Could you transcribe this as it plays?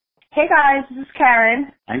Hey guys, this is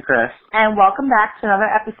Karen. I'm Chris. And welcome back to another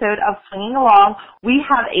episode of Swinging Along. We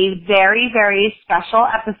have a very, very special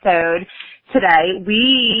episode today.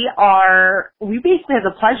 We basically have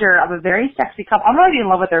the pleasure of a very sexy couple. I'm already in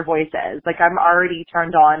love with their voices. Like, I'm already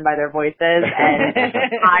turned on by their voices, and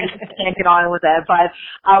I just can't get on with it. But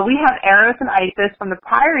we have Eros and Isis from the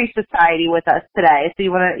Priory Society with us today. So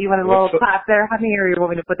you want a little clap there, honey, or you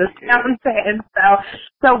want me to put this down?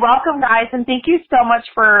 So welcome, guys, and thank you so much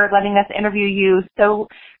for letting us interview you.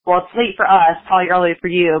 Well, it's late for us, probably early for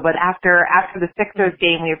you, but after the Sixers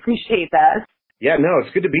game, we appreciate this. Yeah, no, it's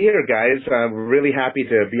good to be here, guys. We're really happy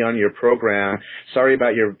to be on your program. Sorry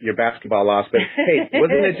about your basketball loss, but hey,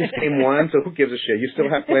 wasn't it just game one? So who gives a shit? You still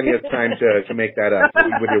have plenty of time to make that up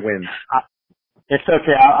with your wins. It's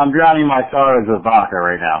okay. I'm drowning my sorrows with vodka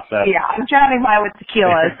right now. So. Yeah, I'm drowning mine with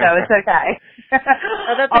tequila, so it's okay.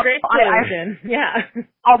 Oh, that's a great solution. Yeah.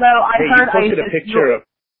 Although I heard you posted a picture of.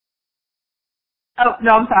 Oh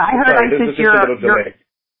no, I'm sorry. I heard Isis, you're.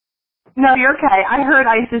 No, you're okay. I heard,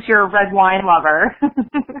 Isis, you're a red wine lover.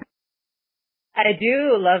 I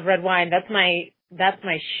do love red wine. That's my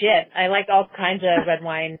shit. I like all kinds of red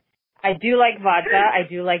wine. I do like vodka. I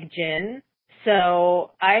do like gin.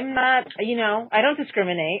 So I'm not, I don't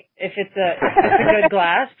discriminate if it's a good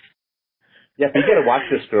glass. Yeah, you got to watch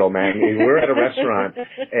this girl, man. We're at a restaurant.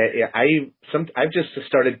 I've just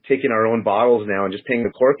started taking our own bottles now and just paying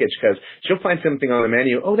the corkage because she'll find something on the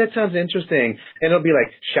menu. Oh, that sounds interesting, and it'll be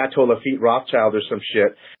like Chateau Lafite Rothschild or some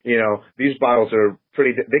shit. These bottles are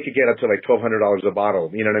pretty. They could get up to like $1,200 a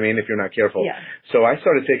bottle. You know what I mean? If you're not careful. Yeah. So I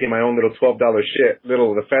started taking my own little $12 shit,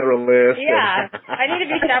 the Federalist. Yeah, I need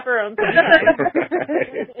to be chaperone.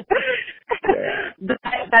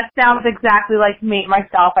 That sounds exactly like me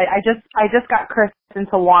myself. I just got Chris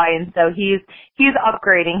into wine, so he's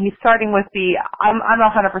upgrading. He's starting with I'm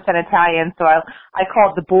 100% Italian, so I call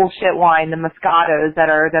it the bullshit wine, the Moscatos that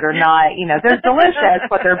are not, they're delicious,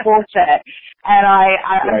 but they're bullshit. And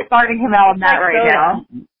I'm starting him out on that right now.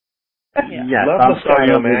 Yeah. Yes, love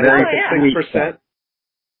Moscato, man. Very 6%.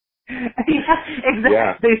 Yeah,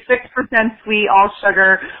 exactly. 6% sweet, all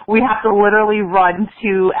sugar. We have to literally run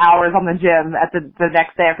 2 hours on the gym at the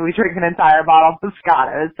next day after we drink an entire bottle of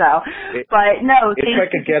Moscato. So, it's like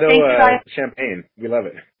a ghetto champagne. We love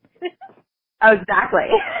it. Oh, exactly.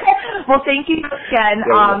 Well, thank you again.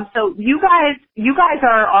 So you guys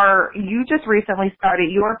you just recently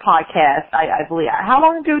started your podcast, I believe. How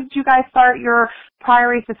long ago did you guys start your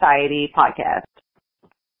Priory Society podcast?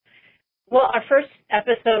 Well, our first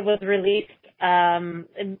episode was released 30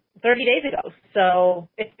 days ago, so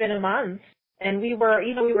it's been a month, and we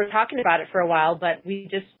were talking about it for a while, but we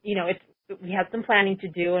just, we had some planning to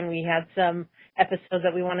do, and we had some episodes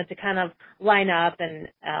that we wanted to kind of line up, and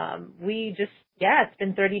it's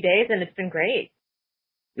been 30 days, and it's been great.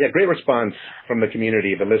 Yeah, great response from the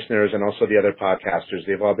community, the listeners, and also the other podcasters.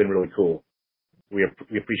 They've all been really cool. We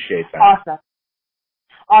appreciate that.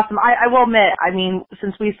 Awesome. I will admit,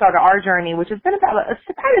 since we started our journey, which has been about the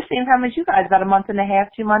same time as you guys, about a month and a half,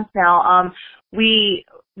 2 months now, the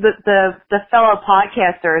fellow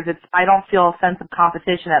podcasters, I don't feel a sense of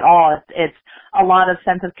competition at all. It's a lot of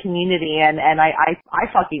sense of community, and I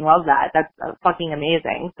fucking love that. That's fucking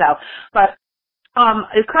amazing. So, but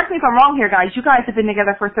correct me if I'm wrong here, guys. You guys have been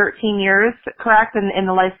together for 13 years, correct? In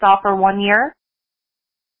the lifestyle for 1 year?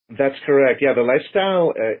 That's correct. Yeah, the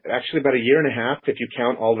lifestyle, actually about a year and a half, if you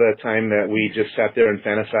count all the time that we just sat there and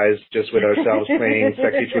fantasized just with ourselves playing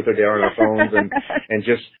Sexy Truth or Dare on our phones and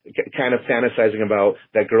just kind of fantasizing about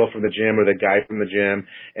that girl from the gym or the guy from the gym.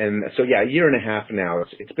 And so, yeah, a year and a half now.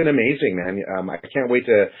 It's been amazing, man. I can't wait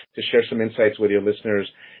to share some insights with your listeners.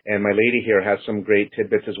 And my lady here has some great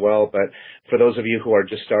tidbits as well. But for those of you who are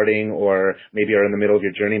just starting or maybe are in the middle of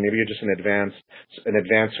your journey, maybe you're just an advanced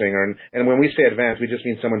swinger. And when we say advanced, we just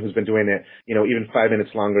mean someone who's been doing it, even 5 minutes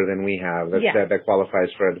longer than we have. That qualifies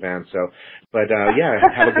for advanced. So, but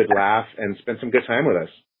have a good laugh and spend some good time with us.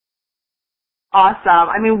 Awesome.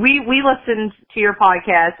 We listened to your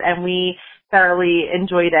podcast and we thoroughly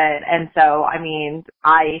enjoyed it. And so,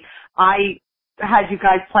 I had you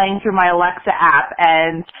guys playing through my Alexa app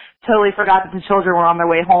and totally forgot that the children were on their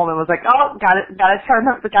way home and was like, oh, gotta turn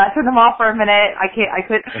them off for a minute.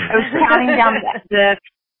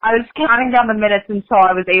 I was counting down the minutes until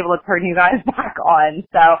I was able to turn you guys back on.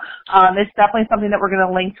 So, it's definitely something that we're going to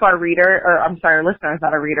link to our listeners, not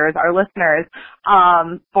our readers, our listeners,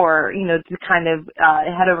 for, to kind of,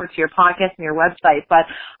 head over to your podcast and your website. But,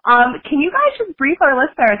 can you guys just brief our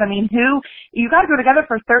listeners? You guys were together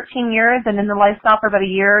for 13 years and in the lifestyle for about a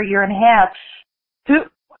year and a half.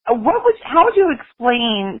 how would you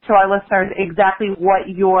explain to our listeners exactly what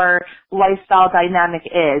your lifestyle dynamic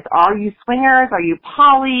is? Are you swingers? Are you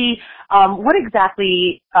poly? What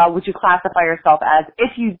exactly would you classify yourself as,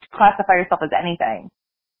 if you classify yourself as anything?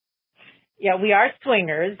 Yeah, we are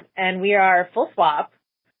swingers, and we are full swap.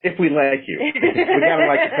 If we like you. We gotta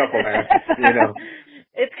like a couple, man. You know.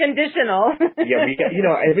 It's conditional. Yeah,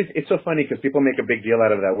 it's so funny because people make a big deal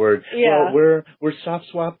out of that word. Yeah. Well, we're soft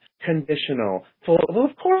swap conditional. Well,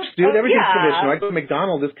 of course, dude. Everything's conditional. I go to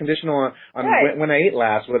McDonald's, it's conditional on right. when I ate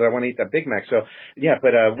last, whether I want to eat that Big Mac. So, yeah,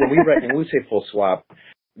 but when we say full swap,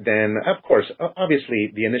 then, of course,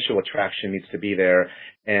 obviously, the initial attraction needs to be there.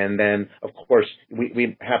 And then, of course,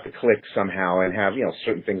 we have to click somehow and have,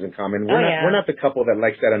 certain things in common. We're not the couple that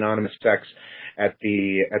likes that anonymous sex at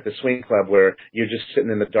the swing club where you're just sitting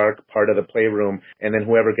in the dark part of the playroom, and then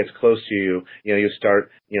whoever gets close to you, you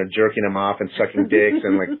start, jerking them off and sucking dicks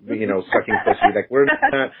and sucking pussy. Like, we're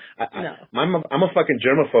not. No. I'm a fucking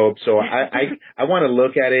germaphobe, so I want to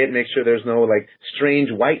look at it, make sure there's no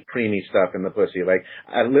strange white creamy stuff in the pussy. Like,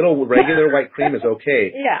 a little regular white cream is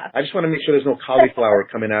okay. Yeah. I just want to make sure there's no cauliflower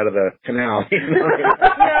coming out of the canal. No.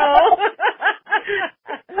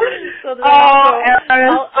 So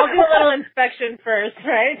I'll do a little inspection first,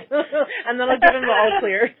 right? And then I'll give him the all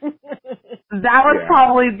clear. That was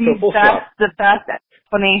probably the best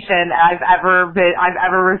explanation I've ever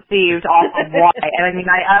received off of why. And I mean,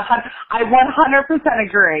 I 100%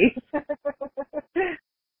 agree.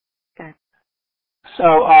 Okay.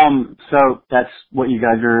 So that's what you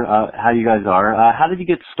guys are, how you guys are. How did you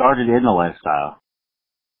get started in the lifestyle?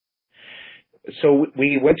 So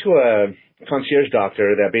we went to a concierge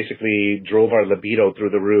doctor that basically drove our libido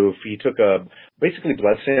through the roof. He took basically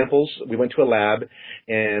blood samples. We went to a lab,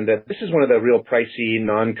 and this is one of the real pricey,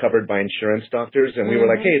 non-covered by insurance doctors. And we were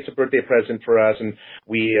like, hey, it's a birthday present for us. And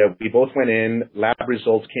we both went in. Lab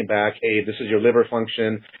results came back. Hey, this is your liver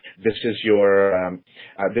function. This is your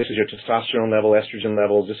testosterone level, estrogen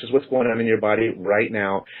levels. This is what's going on in your body right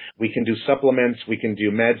now. We can do supplements. We can do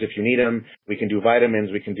meds if you need them. We can do vitamins.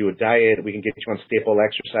 We can do a diet. We can get you on staple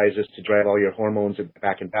exercises to drive all your hormones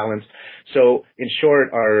back in balance. So, in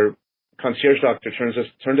short, our concierge doctor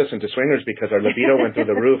turned us into swingers because our libido went through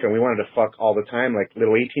the roof and we wanted to fuck all the time like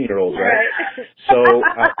little 18-year-olds, right? So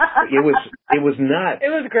it was nuts. It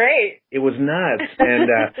was great. It was nuts. And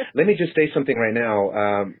let me just say something right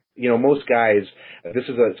now. Most guys, this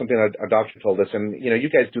is something our doctor told us, and, you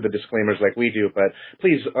guys do the disclaimers like we do, but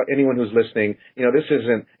please, anyone who's listening, this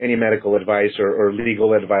isn't any medical advice or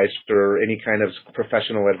legal advice or any kind of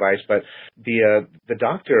professional advice, but the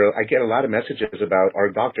doctor, I get a lot of messages about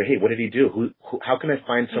our doctor. Hey, what did he do? How can I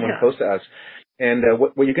find someone close to us? And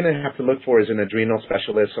what you're going to have to look for is an adrenal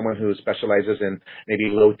specialist, someone who specializes in maybe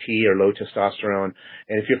low T or low testosterone.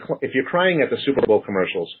 And if you're crying at the Super Bowl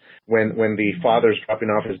commercials when the father's dropping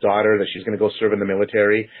off his daughter that she's going to go serve in the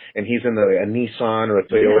military, and he's in a Nissan or a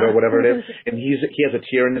Toyota or whatever it is, and he has a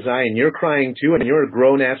tear in his eye, and you're crying too, and you're a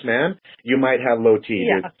grown ass man, you might have low T.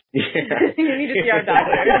 Yeah. You need to see our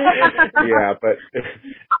doctor. Yeah, but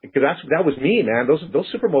because that was me, man. Those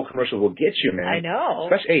Super Bowl commercials will get you, man. I know.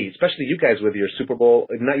 Especially you guys with your Super Bowl,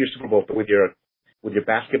 not your Super Bowl, but with your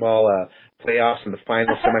basketball playoffs and the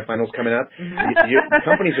semifinals coming up.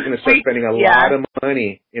 Companies are going to start spending a lot of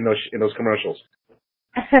money in those commercials.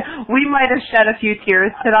 We might have shed a few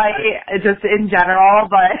tears tonight, just in general,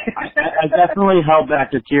 but I definitely held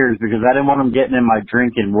back the tears because I didn't want them getting in my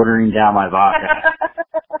drink and watering down my vodka.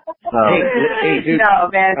 So. Hey, dude. No,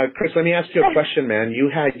 man. Chris, let me ask you a question, man.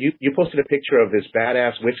 You posted a picture of this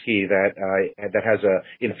badass whiskey that has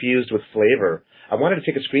infused with flavor. I wanted to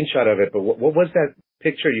take a screenshot of it, but what was that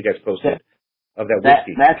picture you guys posted of that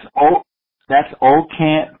whiskey? That's Old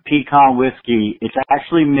Camp Pecan Whiskey. It's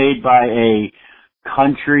actually made by a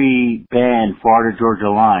country band, Florida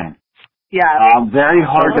Georgia Line. Yeah. Very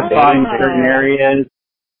hard to find in certain areas.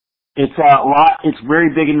 It's very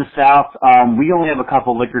big in the South. We only have a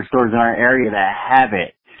couple liquor stores in our area that have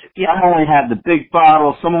it. Yeah. Some only have the big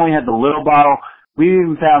bottle, some only have the little bottle. We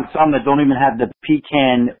even found some that don't even have the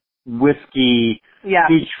pecan whiskey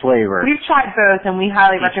peach flavor. We've tried both, and we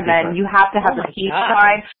highly recommend. You have to have the peach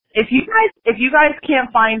kind. If you guys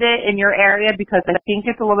can't find it in your area, because I think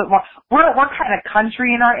it's a little bit more, we're kind of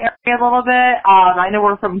country in our area a little bit. I know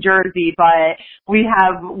we're from Jersey, but we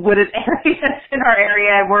have wooded areas in our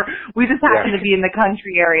area, and we just happen to be in the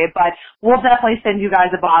country area. But we'll definitely send you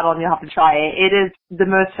guys a bottle, and you'll have to try it. It is the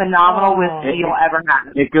most phenomenal whiskey you'll ever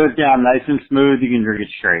have. It goes down nice and smooth. You can drink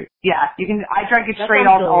it straight. Yeah, you can. I drank it straight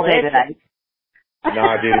all day today.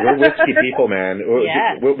 Nah, dude, we're whiskey people, man.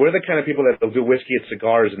 Yes. We're the kind of people that will do whiskey and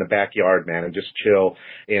cigars in the backyard, man, and just chill.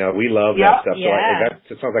 You know, we love that stuff. Yeah.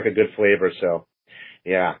 So that sounds like a good flavor. So,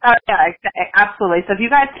 yeah. Yeah, absolutely. So if you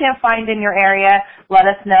guys can't find in your area, let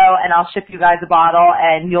us know, and I'll ship you guys a bottle,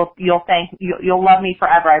 and you'll love me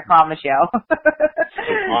forever. I promise you.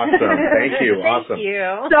 Awesome. Thank you. Awesome. Thank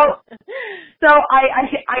you.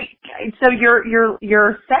 So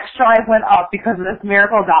your sex drive went up because of this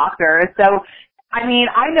miracle doctor. So, I mean,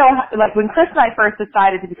 I know, like, when Chris and I first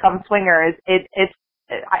decided to become swingers,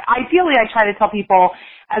 ideally I try to tell people,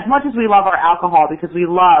 as much as we love our alcohol, because we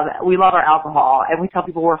love our alcohol, and we tell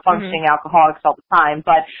people we're functioning alcoholics all the time,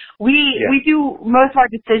 but we do, most of our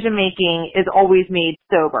decision making is always made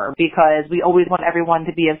sober, because we always want everyone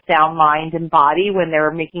to be of sound mind and body when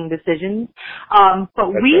they're making decisions.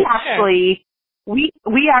 But we actually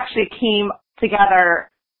came together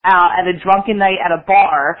at a drunken night at a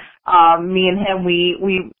bar. Me and him, we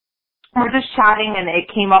were just chatting, and it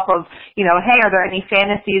came up of, you know, hey, are there any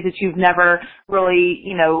fantasies that you've never really,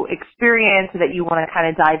 you know, experienced that you want to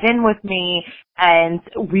kind of dive in with me? And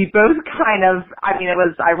we both kind of, I mean, it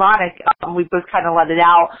was ironic, we both kind of let it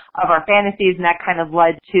out of our fantasies, and that kind of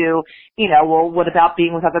led to, you know, well, what about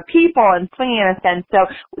being with other people and swinging in a sense?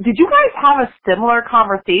 So did you guys have a similar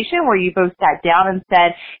conversation where you both sat down and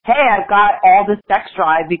said, hey, I've got all this sex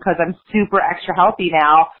drive because I'm super extra healthy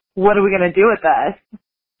now. What are we going to do with this?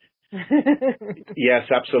 Yes,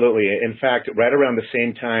 absolutely. In fact, right around the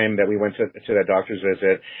same time that we went to that doctor's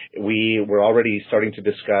visit, we were already starting to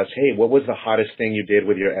discuss, hey, what was the hottest thing you did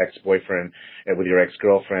with your ex-boyfriend and with your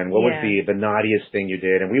ex-girlfriend? What was the naughtiest thing you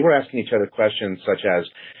did? And we were asking each other questions such as,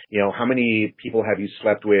 you know, how many people have you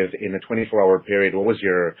slept with in a 24-hour period? What was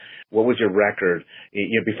your record,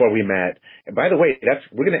 you know, before we met? And by the way,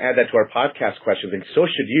 we're going to add that to our podcast questions, and so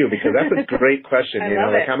should you, because that's a great question. You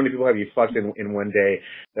know, like, how many people have you fucked in one day?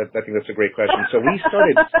 I think that's a great question. So we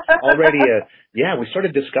started already, we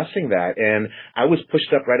started discussing that, and I was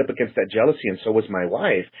pushed up right up against that jealousy, and so was my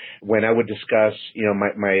wife, when I would discuss, you know,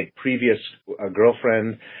 my previous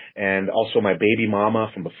girlfriend, and also my baby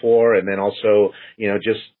mama from before, and then also, you know,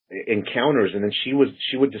 just encounters. And then she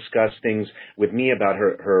would discuss things with me about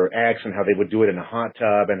her ex, and how they would do it in a hot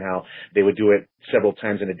tub, and how they would do it several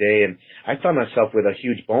times in a day. And I found myself with a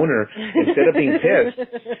huge boner. Instead of being pissed,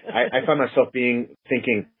 I found myself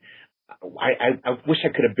thinking, I wish I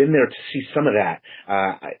could have been there to see some of that.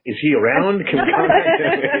 Is he around? Can we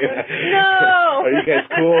No! Are you guys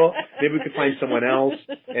cool? Maybe we could find someone else.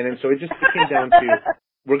 And then so it just came down to,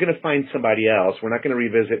 we're going to find somebody else. We're not going to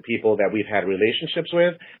revisit people that we've had relationships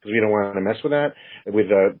with, because we don't want to mess with that,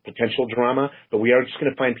 with potential drama. But we are just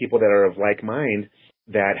going to find people that are of like mind,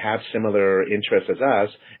 that have similar interests as us.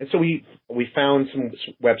 And so we found some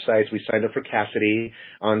websites. We signed up for Cassidy.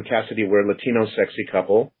 On Cassidy, we're a Latino sexy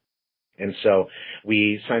couple. And so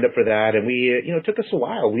we signed up for that, and it took us a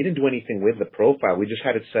while. We didn't do anything with the profile. We just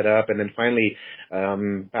had it set up. And then finally,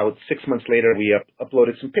 about 6 months later, we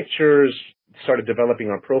uploaded some pictures, started developing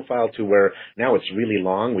our profile to where now it's really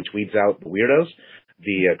long, which weeds out the weirdos,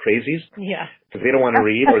 the crazies. Yeah. Because they don't want to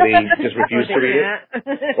read, or they just refuse to read it.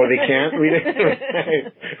 Or they can't read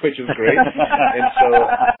it, which is great. And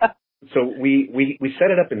so we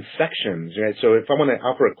set it up in sections, right? So if I want to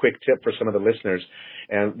offer a quick tip for some of the listeners,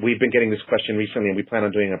 and we've been getting this question recently, and we plan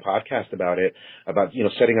on doing a podcast about it, about, you know,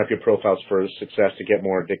 setting up your profiles for success to get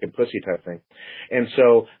more dick and pussy type thing. And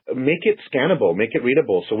so make it scannable, make it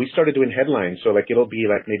readable. So we started doing headlines. So like it'll be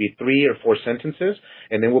like maybe 3 or 4 sentences,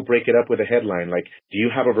 and then we'll break it up with a headline like, do you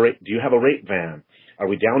have a rape van? Are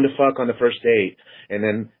we down to fuck on the first date? And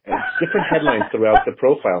then different headlines throughout the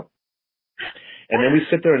profile. And then we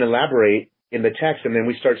sit there and elaborate in the text, and then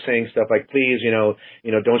we start saying stuff like, please, you know,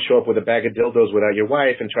 don't show up with a bag of dildos without your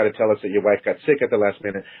wife and try to tell us that your wife got sick at the last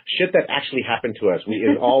minute. Shit that actually happened to us.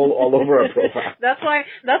 It's all over our profile. That's why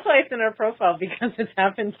it's in our profile, because it's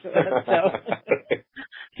happened to us. So.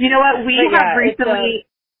 You know what? We have recently.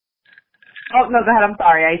 Oh no, go ahead. I'm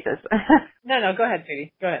sorry, Isis. No, go ahead,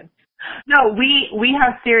 Judy. Go ahead. No, we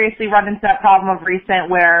have seriously run into that problem of recent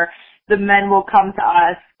where the men will come to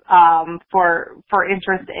us for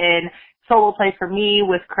interest in solo play for me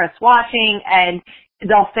with Chris watching, and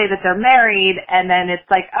they'll say that they're married, and then it's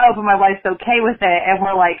like, oh, but my wife's okay with it, and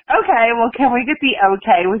we're like, okay, well, can we get the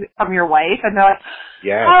okay from your wife? And they're like,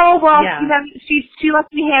 oh, well, you know, she lets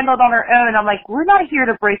me handle it on her own. I'm like, we're not here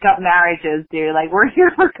to break up marriages, dude. Like, we're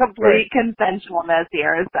here for complete consensualness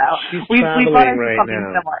here. So we've run into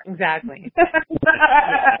something similar. Exactly.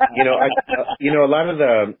 A lot of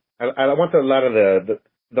the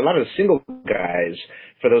a lot of the single guys,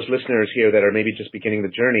 for those listeners here that are maybe just beginning the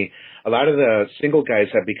journey, a lot of the single guys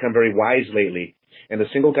have become very wise lately. And the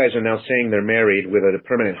single guys are now saying they're married with a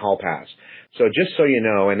permanent hall pass. So just so you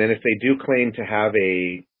know, and then if they do claim to have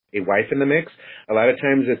a wife in the mix, a lot of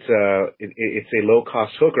times it's a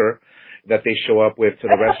low-cost hooker that they show up with to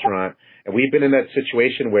the restaurant. And we've been in that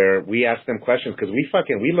situation where we ask them questions because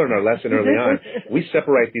we learn our lesson early on. We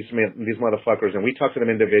separate these motherfuckers and we talk to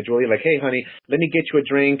them individually like, hey, honey, let me get you a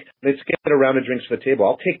drink. Let's get a round of drinks to the table.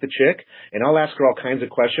 I'll take the chick and I'll ask her all kinds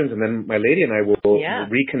of questions. And then my lady and I will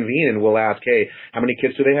reconvene and we'll ask, hey, how many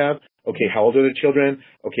kids do they have? Okay, how old are the children?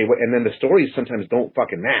 Okay, and then the stories sometimes don't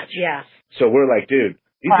fucking match. Yeah. So we're like, dude,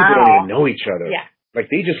 these people don't even know each other. Yeah. Like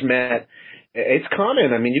they just met. It's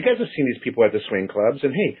common. I mean, you guys have seen these people at the swing clubs,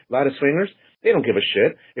 and hey, a lot of swingers, they don't give a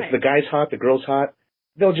shit. If the guy's hot, the girl's hot,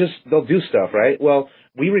 they'll do stuff, right? Well,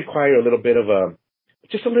 we require a little bit of a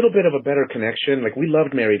better connection. Like we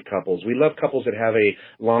loved married couples. We love couples that have a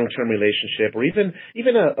long-term relationship or even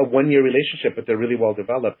a one-year relationship, but they're really well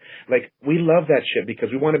developed. Like we love that shit because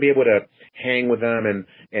we want to be able to hang with them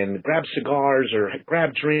and grab cigars or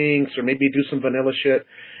grab drinks or maybe do some vanilla shit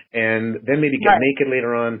and then maybe get naked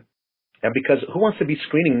later on. And because who wants to be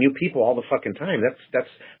screening new people all the fucking time?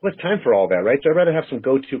 What's time for all that, right? So I'd rather have some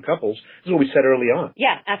go-to couples. This is what we said early on.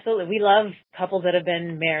 Yeah, absolutely. We love couples that have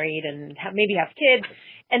been married and maybe have kids,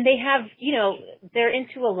 and they have, they're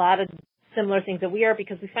into a lot of similar things that we are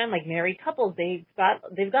because we find like married couples, they've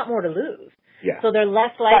got more to lose. Yeah. So they're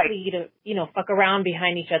less likely to, fuck around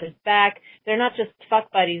behind each other's back. They're not just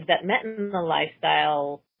fuck buddies that met in the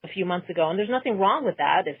lifestyle a few months ago, and there's nothing wrong with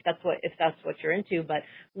that if that's what you're into, but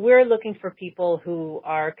we're looking for people who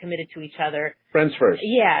are committed to each other. Friends first.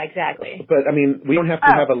 Yeah, exactly. But I mean, we don't have to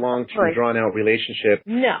have a long-term drawn-out relationship.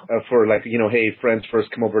 No. For like, hey, friends first,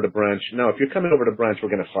 come over to brunch. No, if you're coming over to brunch, we're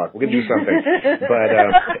gonna fuck. We're gonna do something.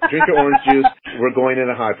 But drink your orange juice. We're going in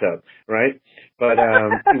a hot tub, right? But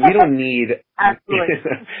we don't need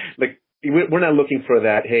like. We're not looking for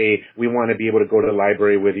that, hey, we want to be able to go to the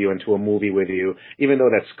library with you and to a movie with you, even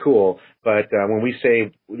though that's cool. But when we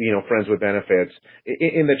say, friends with benefits,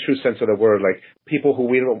 in the true sense of the word, like people who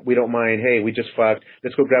we don't mind, hey, we just fucked,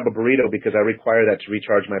 let's go grab a burrito because I require that to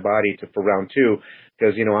recharge my body for round two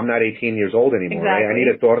because, I'm not 18 years old anymore. Exactly. Right? I need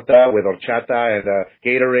a torta with horchata and a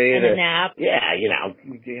Gatorade. And a nap. Yeah,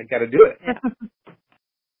 you got to do it.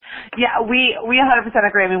 Yeah, we 100%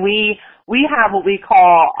 agree. I mean, we have what we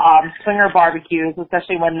call swinger barbecues,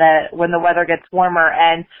 especially when the weather gets warmer,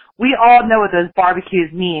 and we all know what those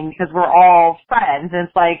barbecues mean because we're all friends. And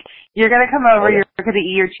it's like you're gonna come over, you're gonna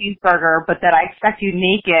eat your cheeseburger, but then I expect you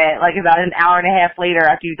naked like about an hour and a half later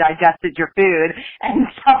after you digested your food and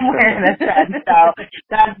somewhere in the shed. So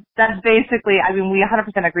that's basically. I mean, we 100%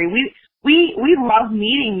 agree. We love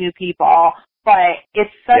meeting new people. But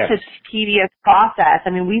it's such a tedious process.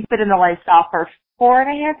 I mean, we've been in the lifestyle for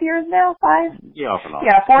 4.5 years now, 5? Yeah, off and on.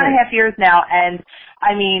 Yeah, 4.5 years now. And,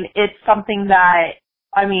 I mean, it's something that,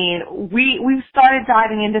 we've started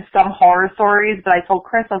diving into some horror stories, but I told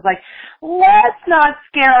Chris, I was like, let's not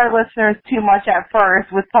scare our listeners too much at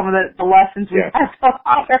first with some of the lessons we've had so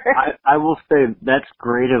far. I will say that's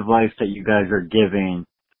great advice that you guys are giving.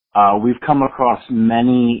 We've come across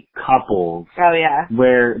many couples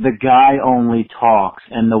where the guy only talks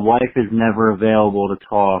and the wife is never available to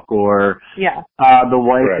talk, or the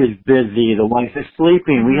wife is busy, the wife is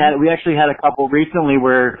sleeping. We actually had a couple recently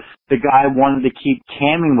where the guy wanted to keep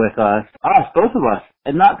camming with us, both of us,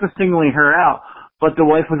 and not just singling her out, but the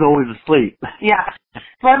wife was always asleep. Yeah.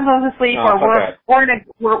 One goes to sleep, or we're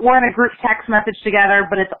in a group text message together,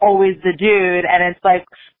 but it's always the dude, and it's like,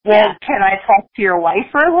 well, can I talk to your wife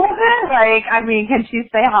for a little bit? Like, I mean, can she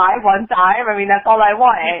say hi one time? I mean, that's all I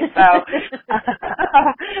want. So,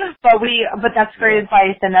 but that's great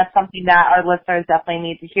advice, and that's something that our listeners definitely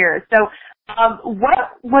need to hear. So,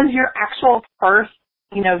 what was your actual first,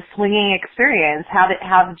 swinging experience? How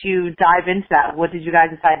did you dive into that? What did you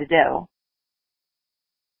guys decide to do?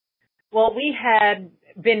 Well, we had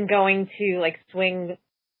been going to swing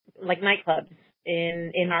nightclubs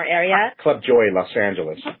in our area. Club Joy, Los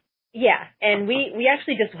Angeles. Yeah, and we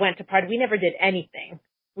actually just went to party. We never did anything.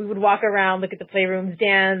 We would walk around, look at the playrooms,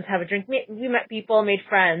 dance, have a drink. We met people, made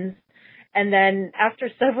friends, and then after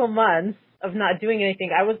several months of not doing anything,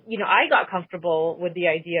 I got comfortable with the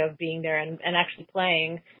idea of being there and actually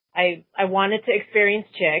playing. I wanted to experience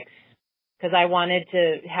chicks, because I wanted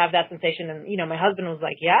to have that sensation. And, my husband was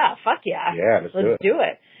like, yeah, fuck yeah. Yeah, let's do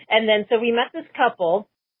it. And then, so we met this couple,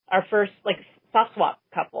 our first, soft swap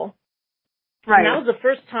couple. Right. And that was the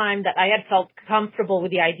first time that I had felt comfortable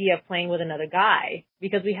with the idea of playing with another guy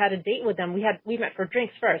because we had a date with them. We met for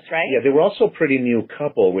drinks first, right? Yeah, they were also a pretty new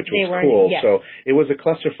couple, which was cool. Yes. So it was a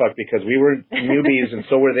clusterfuck because we were newbies and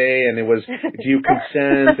so were they, and it was, do you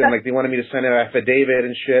consent? And like they wanted me to sign an affidavit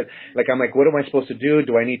and shit. Like I'm like, what am I supposed to do?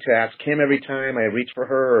 Do I need to ask him every time I reach for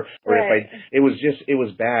her, or right. It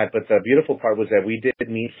was bad. But the beautiful part was that we did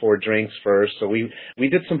meet for drinks first. So we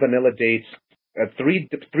did some vanilla dates. Three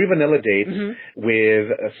vanilla dates with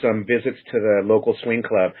some visits to the local swing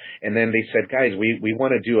club, and then they said, guys, we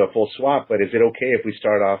want to do a full swap, but is it okay if we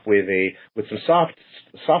start off with some soft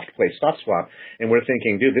swap? And we're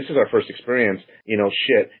thinking, dude, this is our first experience.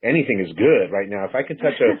 Shit, anything is good right now. If I can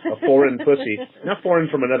touch a foreign pussy, not foreign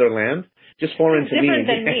from another land, just foreign to me. Different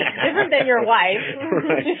than me. Different than your wife.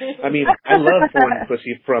 Right. I mean, I love foreign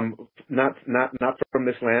pussy from not from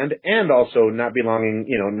this land, and also not belonging,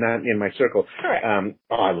 not in my circle. Correct.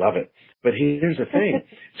 I love it. But here's the thing.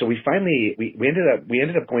 So we finally we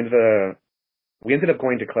ended up going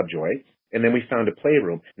to Club Joy, and then we found a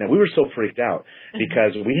playroom. Now we were so freaked out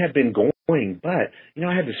because we had been going, but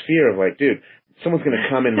I had this fear of like, dude, someone's gonna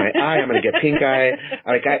come in my eye, I'm gonna get pink eye.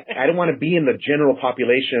 Like I don't want to be in the general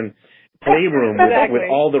population playroom with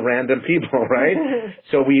all the random people, right?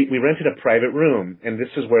 So we rented a private room, and this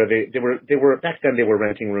is where they were back then. They were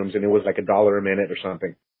renting rooms, and it was like $1 a minute or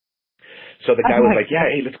something. So the guy was like, yeah,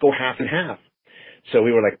 hey, let's go half and half. So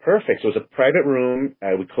we were like, perfect. So it was a private room.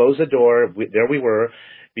 We closed the door. There we were.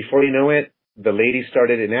 Before you know it, the ladies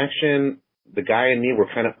started in action. The guy and me were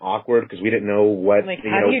kind of awkward because we didn't know what. Like,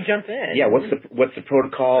 how do you jump in? Yeah, what's the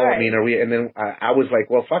protocol? Right. I mean, and then I was like,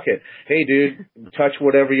 well, fuck it. Hey, dude, touch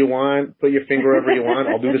whatever you want. Put your finger wherever you want.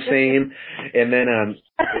 I'll do the same. And then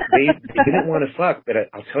they didn't want to fuck, but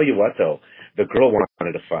I'll tell you what though. The girl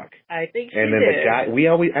wanted to fuck. I think she did. And then the guy,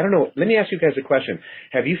 I don't know, let me ask you guys a question.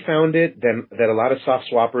 Have you found it that a lot of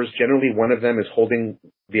soft swappers, generally one of them is holding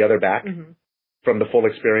the other back from the full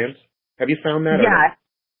experience? Have you found that? Yeah.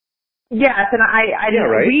 Yes, and I yeah,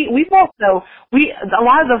 right? we've also, a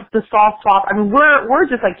lot of the soft swap, I mean, we're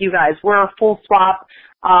just like you guys. We're a full swap.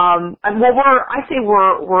 Well,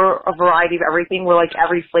 we're a variety of everything. We're like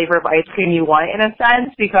every flavor of ice cream you want in a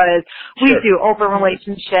sense, because we do open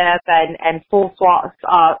relationship and full swap,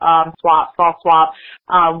 soft swap.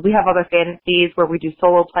 We have other fantasies where we do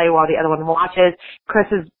solo play while the other one watches. Chris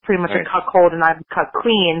is pretty much a cut cold and I'm cut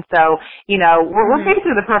clean. So, we're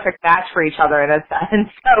basically the perfect match for each other in a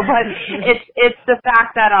sense. So, but it's the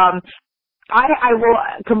fact that, I will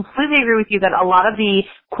completely agree with you that a lot of the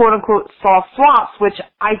quote-unquote soft swaps, which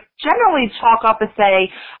I generally chalk up as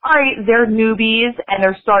say, all right, they're newbies and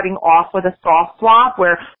they're starting off with a soft swap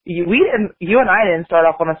where you and I didn't start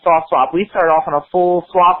off on a soft swap. We started off on a full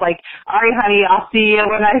swap, like, all right, honey, I'll see you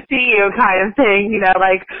when I see you kind of thing,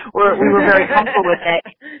 like we were very comfortable with it.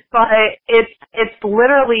 But it's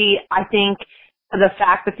literally, I think, the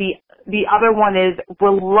fact that the other one is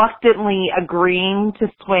reluctantly agreeing to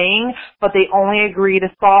swing, but they only agree to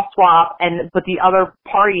soft swap, but the other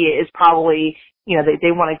party is probably,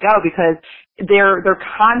 they want to go because they're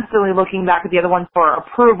constantly looking back at the other one for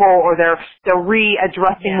approval, or they're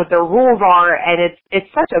readdressing what their rules are, and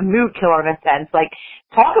it's such a mood killer in a sense. Like,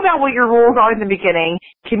 talk about what your rules are in the beginning,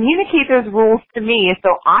 communicate those rules to me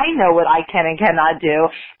so I know what I can and cannot do,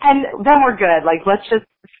 and then we're good. Like, let's just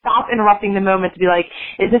stop interrupting the moment to be like,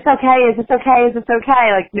 is this okay? Is this okay? Is this okay?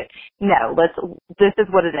 Like, no, this is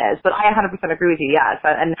what it is. But I 100% agree with you, yes.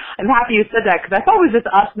 And I'm happy you said that because that's always just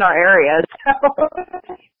us in our areas.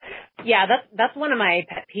 Yeah, that's one of my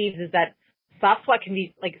pet peeves is that soft swap can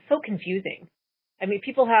be like so confusing. I mean,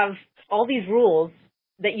 people have all these rules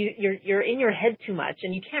that you're in your head too much,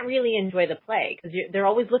 and you can't really enjoy the play because they're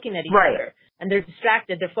always looking at each other, and they're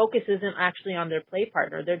distracted. Their focus isn't actually on their play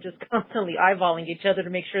partner. They're just constantly eyeballing each other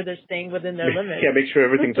to make sure they're staying within their limits. Yeah, make sure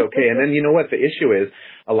everything's okay. And then you know what the issue is?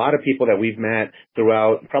 A lot of people that we've met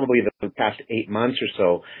throughout probably the past 8 months or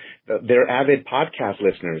so, they're avid podcast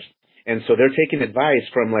listeners, and so they're taking advice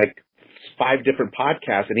from like 5 different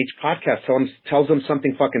podcasts, and each podcast tells them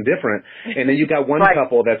something fucking different. And then you got one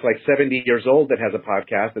couple that's like 70 years old that has a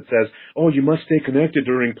podcast that says, oh, you must stay connected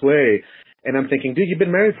during play. And I'm thinking, dude, you've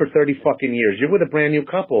been married for 30 fucking years. You're with a brand new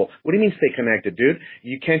couple. What do you mean stay connected, dude?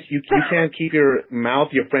 You can't keep your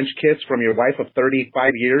French kiss from your wife of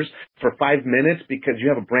 35 years for 5 minutes because you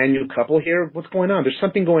have a brand new couple here? What's going on? There's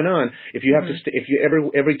something going on. If you have to, if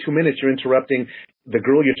you every 2 minutes you're interrupting the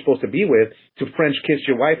girl you're supposed to be with to French kiss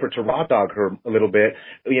your wife or to raw dog her a little bit,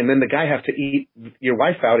 and then the guy has to eat your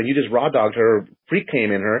wife out, and you just raw dogged her, freak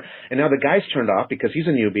came in her, and now the guy's turned off because he's a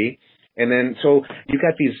newbie. And then, so you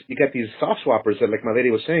got these soft swappers that, like my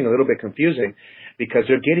lady was saying, a little bit confusing because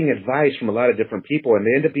they're getting advice from a lot of different people and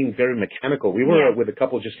they end up being very mechanical. We were with a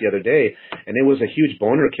couple just the other day and it was a huge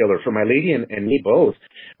boner killer for my lady and me both.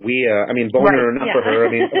 Boner, not for her, a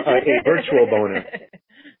virtual boner.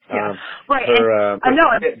 Right. Her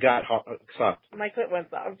clit got soft. My clit went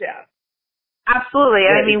soft, yeah. Absolutely.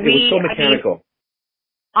 Yeah, it was so mechanical.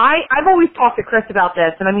 I've always talked to Chris about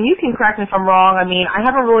this, and you can correct me if I'm wrong. I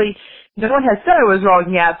haven't really, no one has said I was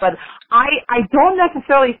wrong yet, but I don't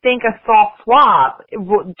necessarily think a soft swap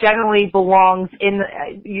generally belongs in,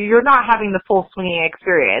 you're not having the full swinging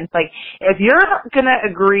experience. Like, if you're gonna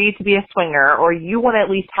agree to be a swinger, or you want to at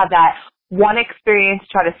least have that one experience,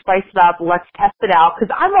 try to spice it up, let's test it out,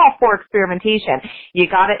 because I'm all for experimentation. You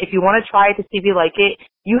got it. If you want to try it to see if you like it,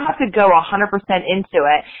 you have to go 100% into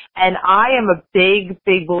it. And I am a big,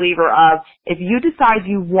 big believer of, if you decide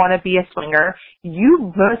you want to be a swinger,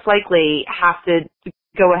 you most likely have to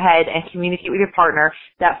go ahead and communicate with your partner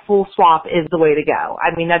that full swap is the way to go.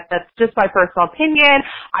 That's just my personal opinion.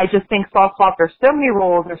 I just think soft swap, there's so many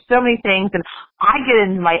rules, there's so many things, and I get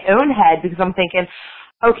into my own head because I'm thinking,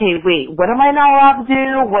 okay, wait, what am I not allowed to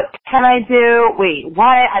do? What can I do? Wait, what?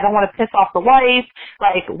 I don't want to piss off the wife.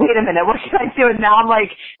 Like, wait a minute, what can I do? And now I'm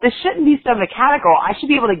like, this shouldn't be so mechanical. I should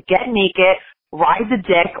be able to get naked, ride the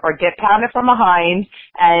dick, or get pounded from behind,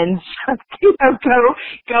 and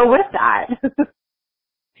go with that.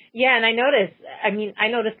 Yeah, and I noticed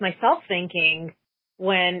myself thinking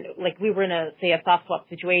when, like, we were in a soft swap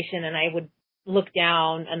situation, and I would look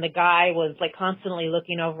down and the guy was like constantly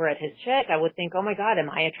looking over at his chick, I would think, oh my God, am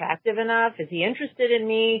I attractive enough? Is he interested in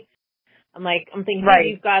me? I'm thinking, right.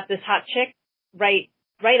 You've got this hot chick right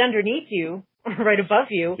underneath you, right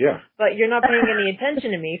above you, but you're not paying any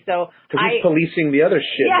attention to me. So because he's policing the other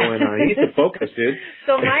shit going on. He needs to focus, dude.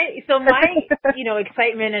 So my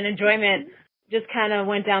excitement and enjoyment just kind of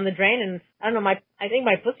went down the drain, and I don't know, I think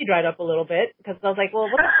my pussy dried up a little bit because I was like, well,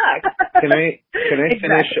 what the fuck? Can I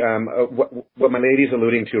finish? What my lady's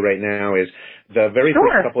alluding to right now is the very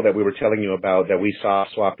first couple that we were telling you about that we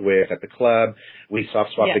soft swapped with at the club. We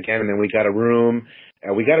soft swapped again, and then we got a room.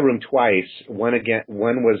 We got a room twice. One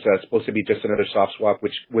was supposed to be just another soft swap,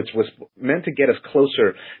 which was meant to get us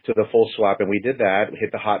closer to the full swap, and we did that. We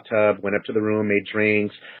hit the hot tub, went up to the room, made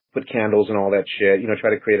drinks, put candles and all that shit. Try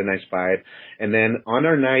to create a nice vibe. And then on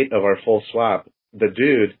our night of our full swap, the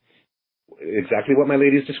dude, exactly what my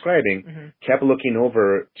lady's describing, kept looking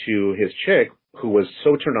over to his chick, who was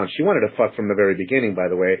so turned on. She wanted to fuck from the very beginning, by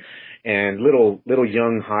the way. And little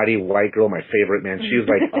young hottie white girl, my favorite, man. She was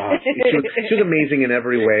like, she was amazing in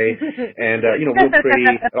every way, and real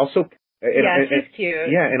pretty. Also, she's cute.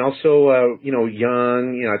 Yeah, and also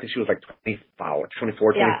young. I think she was like 24, 25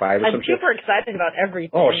 or something. I'm super excited about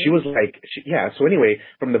everything. Oh, she was like, So anyway,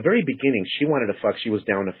 from the very beginning, she wanted to fuck. She was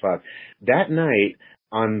down to fuck. That night,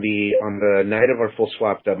 on the night of our full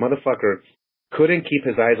swap, the motherfucker couldn't keep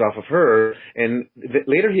his eyes off of her, and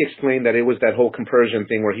later he explained that it was that whole compersion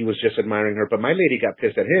thing where he was just admiring her, but my lady got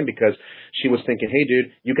pissed at him because she was thinking, hey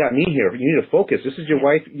dude, you got me here, you need to focus, this is your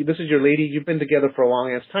wife, this is your lady, you've been together for a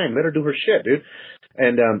long ass time, let her do her shit, dude.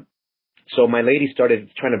 And so my lady started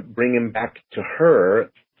trying to bring him back to her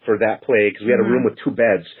for that play, because we had a room with two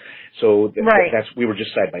beds, so we were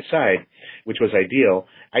just side by side, which was ideal.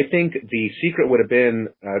 I think the secret would have been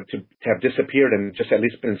to have disappeared and just at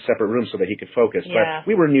least been in separate rooms so that he could focus. But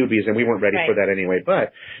we were newbies and we weren't ready for that anyway.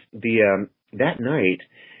 But that night,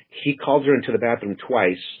 he called her into the bathroom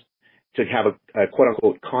twice to have a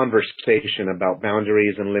quote-unquote conversation about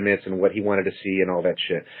boundaries and limits and what he wanted to see and all that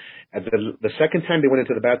shit. The second time they went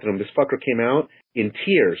into the bathroom, this fucker came out in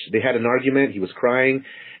tears. They had an argument. He was crying.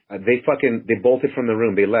 They bolted from the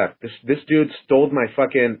room. They left. This dude stole my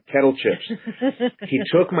fucking kettle chips. He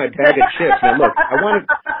took my bag of chips. Now look,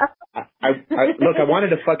 I wanted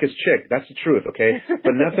to fuck his chick. That's the truth, okay?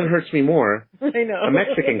 But nothing hurts me more, I know, a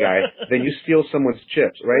Mexican guy, than you steal someone's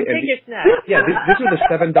chips, right? Take your snack. Yeah, this was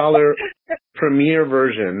the $7 premier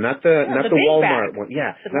version, not the Walmart one.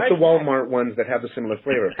 Yeah, not the Walmart ones that have the similar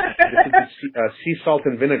flavor. This is the sea salt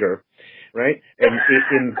and vinegar, right? And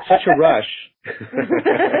in such a rush,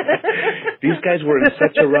 these guys were in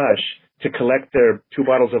such a rush to collect their 2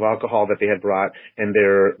 bottles of alcohol that they had brought and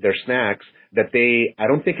their snacks that I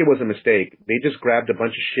don't think it was a mistake. They just grabbed a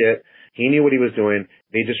bunch of shit. He knew what he was doing.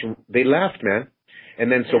 They left, man.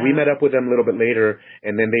 And then so we met up with them a little bit later,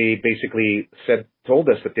 and then they basically told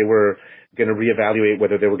us that they were going to reevaluate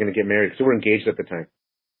whether they were going to get married, because they were engaged at the time.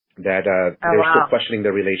 That they were still questioning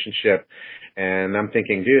their relationship. And I'm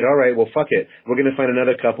thinking, dude, all right, well, fuck it. We're going to find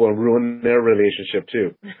another couple and ruin their relationship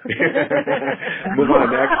too. Move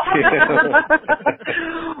on next.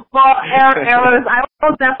 Well, Eros, I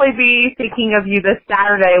will definitely be thinking of you this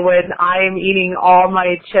Saturday when I'm eating all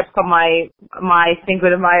my chips on my Cinco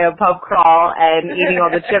de Mayo pub crawl and eating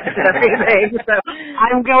all the chips and everything. So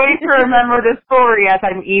I'm going to remember this story as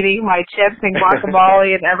I'm eating my chips and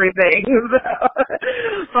guacamole and everything.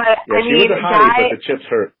 But yeah, I mean, she was a hottie, but the chips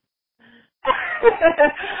hurt.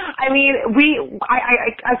 I mean,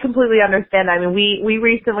 I completely understand. I mean, we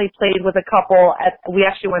recently played with a couple we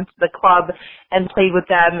actually went to the club and played with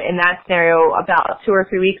them in that scenario about 2 or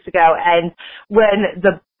 3 weeks ago. And when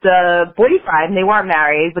the boyfriend, they weren't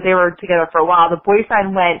married, but they were together for a while, the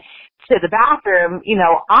boyfriend went to the bathroom, you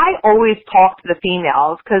know, I always talk to the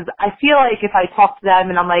females because I feel like if I talk to them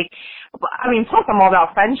and I'm like, I mean, plus I'm all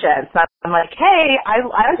about friendships. I'm like, hey, I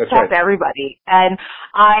like to talk to everybody. And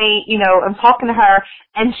I'm talking to her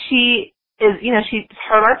and she is, she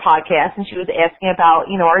heard our podcast and she was asking about,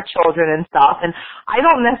 our children and stuff. And I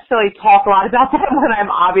don't necessarily talk a lot about them when I'm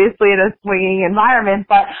obviously in a swinging environment,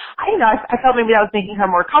 but I felt maybe that was making her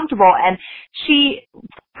more comfortable. And she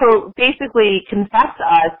basically confessed to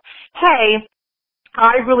us, hey,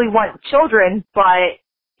 I really want children, but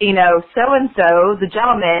so-and-so, the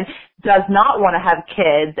gentleman, does not want to have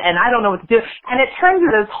kids, and I don't know what to do. And it turns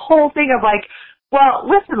into this whole thing of like, well,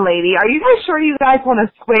 listen, lady, are you guys sure you guys want to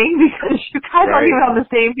swing? Because you guys aren't even on the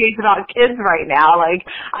same page about kids right now. Like,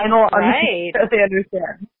 I don't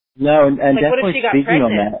understand. No, and like, definitely what if she got speaking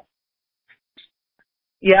pregnant? on that.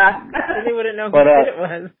 Yeah. They wouldn't know who kid it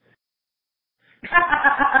was.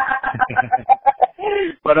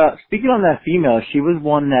 But speaking on that female, she was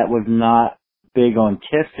one that was not big on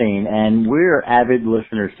kissing, and we're avid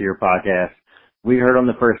listeners to your podcast. We heard on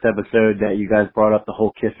the first episode that you guys brought up the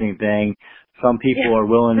whole kissing thing. Some people are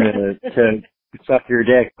willing to suck your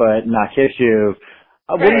dick but not kiss you.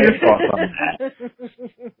 What are your thoughts on that?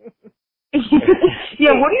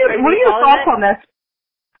 Yeah, what are your thoughts on this?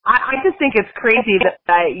 I just think it's crazy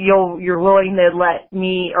that you're willing to let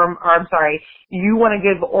me, or I'm sorry, you want to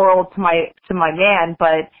give oral to my man,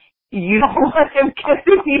 but you don't want him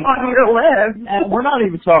kissing me on your lips. And we're not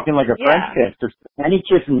even talking like a French kiss. Just any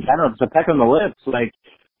kiss in general, just a peck on the lips. Like,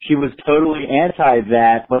 she was totally anti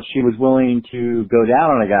that, but she was willing to go down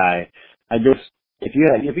on a guy. If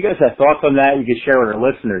you guys have thoughts on that, you could share with our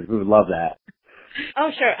listeners. We would love that. Oh,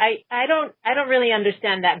 sure. I don't really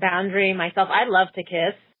understand that boundary myself. I love to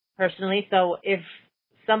kiss personally, so if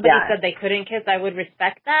somebody said they couldn't kiss, I would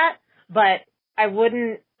respect that, but I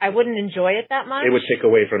wouldn't enjoy it that much. It would take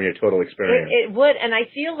away from your total experience. It would, and I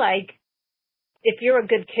feel like if you're a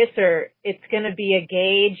good kisser, it's going to be a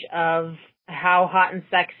gauge of how hot and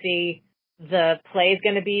sexy the play is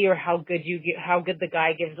going to be, or how good the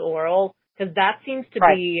guy gives oral, because that seems to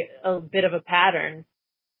be a bit of a pattern.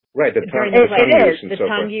 Right, the tongue use and so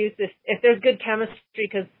tongue use. If there's good chemistry,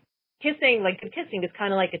 because kissing is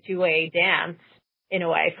kind of like a two-way dance in a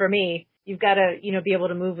way. For me, you've got to be able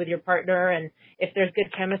to move with your partner, and if there's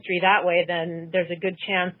good chemistry that way, then there's a good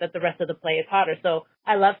chance that the rest of the play is hotter. So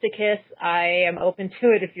I love to kiss. I am open to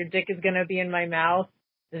it. If your dick is going to be in my mouth,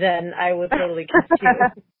 then I would totally kiss you.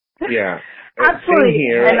 Yeah, absolutely. Same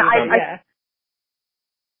here. And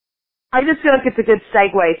I just feel like it's a good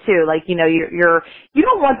segue too. Like, you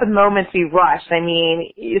don't want the moment to be rushed. I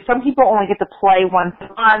mean, some people only get to play once a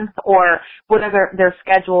month or whatever their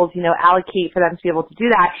schedules, allocate for them to be able to do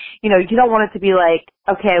that. You don't want it to be like,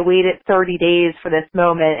 okay, I waited 30 days for this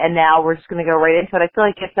moment and now we're just going to go right into it. I feel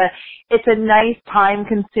like it's a nice time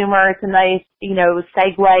consumer. It's a nice,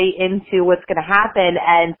 segue into what's going to happen.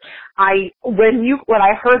 And when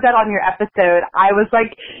I heard that on your episode, I was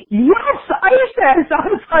like, yes, Isis. I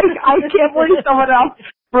was like, I can't believe someone else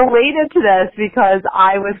related to this, because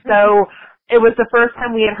it was the first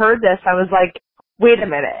time we had heard this. I was like, wait a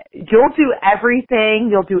minute, you'll do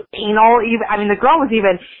everything, you'll do anal, even, I mean, the girl was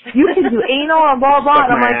even, you can do anal and blah, blah,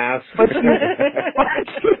 and I'm like,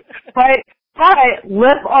 but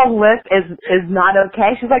lip on lip is not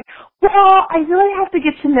okay. She's like, well, I really have to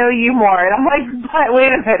get to know you more. And I'm like, but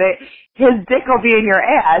wait a minute, his dick will be in your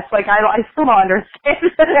ass. Like, I still don't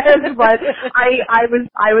understand this, but I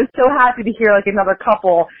was so happy to hear like another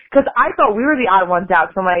couple, because I thought we were the odd ones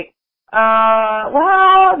out. So I'm like,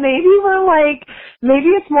 well, maybe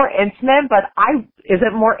it's more intimate, but is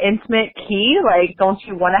it more intimate key? Like, don't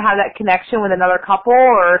you want to have that connection with another couple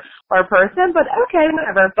or a person? But okay,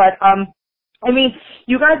 whatever. But, I mean,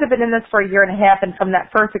 you guys have been in this for a year and a half, and from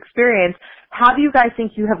that first experience, how do you guys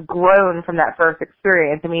think you have grown from that first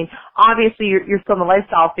experience? I mean, obviously you're still in the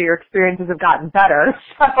lifestyle, so your experiences have gotten better,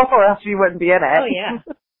 or else you wouldn't be in it. Oh, yeah.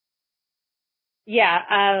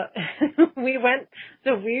 Yeah,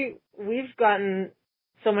 we've gotten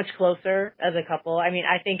so much closer as a couple. I mean,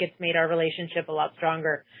 I think it's made our relationship a lot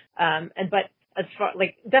stronger. But as far,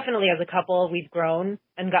 like, definitely as a couple, we've grown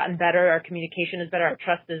and gotten better. Our communication is better. Our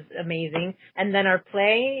trust is amazing. And then our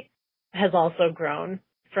play has also grown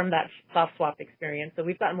from that soft swap experience. So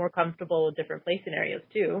we've gotten more comfortable with different play scenarios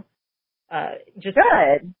too. Just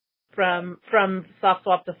good. From soft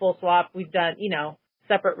swap to full swap, we've done,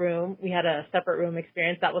 separate room. We had a separate room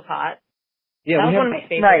experience. That was hot. Yeah, that was one of my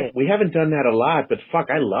favorites. We haven't done that a lot, but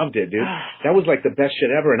fuck, I loved it, dude. That was like the best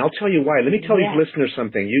shit ever. And I'll tell you why. Let me tell these listeners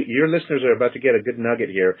something. Your listeners are about to get a good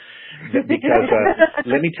nugget here. Because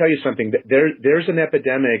let me tell you something. There's an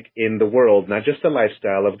epidemic in the world, not just the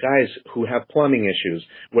lifestyle, of guys who have plumbing issues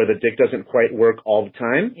where the dick doesn't quite work all the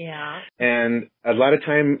time. Yeah. And a lot of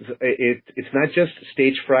times it's not just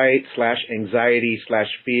stage fright / anxiety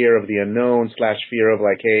 / fear of the unknown / fear of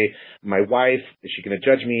like, hey, my wife, is she going to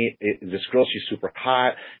judge me? This girl, she's super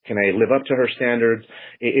hot. Can I live up to her standards?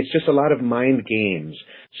 It's just a lot of mind games.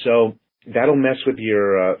 So that'll mess with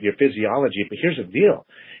your physiology. But here's the deal.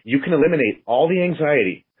 You can eliminate all the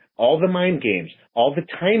anxiety, all the mind games, all the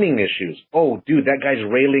timing issues. Oh, dude, that guy's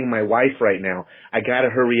railing my wife right now. I got to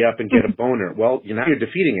hurry up and get a boner. Well, now you're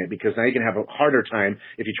defeating it because now you can have a harder time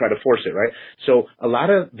if you try to force it, right? So a lot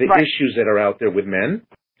of the issues that are out there with men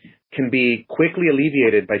can be quickly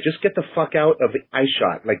alleviated by just get the fuck out of the eye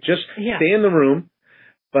shot. Like just stay in the room,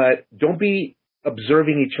 but don't be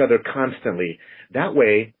observing each other constantly. That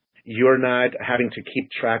way you're not having to keep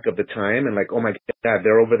track of the time and like, oh my God,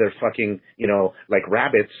 they're over there fucking, like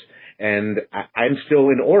rabbits. And I'm still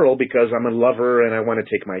in oral because I'm a lover and I want to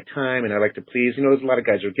take my time and I like to please. There's a lot of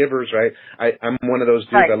guys who are givers, right? I'm one of those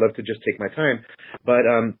dudes. I love to just take my time. But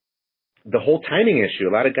the whole timing issue,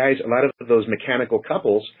 a lot of those mechanical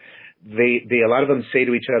couples, a lot of them say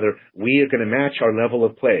to each other, we are going to match our level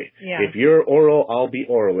of play. Yeah. If you're oral, I'll be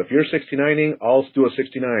oral. If you're 69ing, I'll do a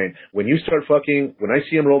 69. When you start fucking, when I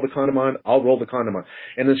see him roll the condom on, I'll roll the condom on.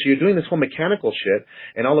 And then so you're doing this whole mechanical shit,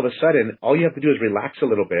 and all of a sudden, all you have to do is relax a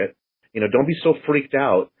little bit. Don't be so freaked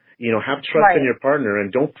out. Have trust in your partner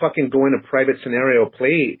and don't fucking go in a private scenario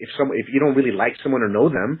play if you don't really like someone or know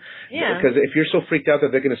them. Yeah. Because if you're so freaked out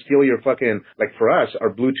that they're going to steal your fucking, like for us,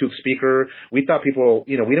 our Bluetooth speaker, we thought people,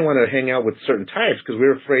 we didn't want to hang out with certain types because we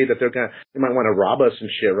were afraid that they might want to rob us and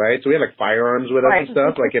shit, right? So we had like firearms with us and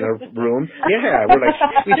stuff, like in a room. Yeah, we're like,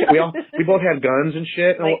 we both had guns and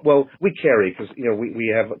shit. Well, we carry because,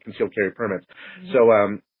 we have concealed carry permits. So,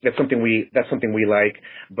 that's something we like,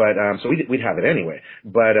 but so we'd have it anyway.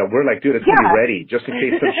 But we're like, dude, it's gonna be ready just in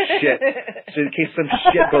case some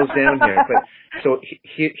shit goes down here. But so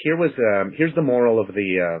here's the moral of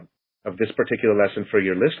this particular lesson for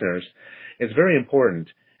your listeners. It's very important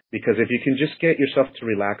because if you can just get yourself to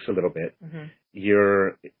relax a little bit,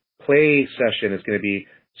 your play session is going to be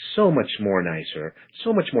so much more nicer,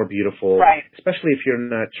 so much more beautiful, especially if you're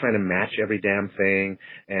not trying to match every damn thing.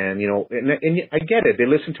 And, and I get it. They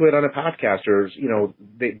listen to it on a podcast or,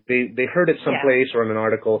 they heard it someplace or in an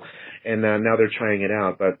article and now they're trying it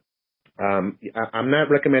out. But I'm not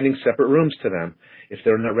recommending separate rooms to them if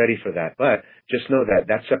they're not ready for that. But just know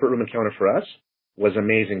that separate room encounter for us was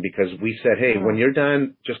amazing because we said, hey, when you're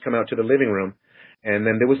done, just come out to the living room. And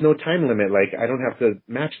then there was no time limit. Like, I don't have to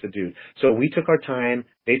match the dude. So we took our time.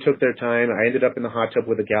 They took their time. I ended up in the hot tub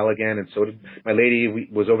with a gal again, and so did my lady. We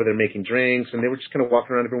was over there making drinks, and they were just kind of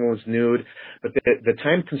walking around. Everyone was nude. But the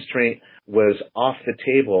time constraint was off the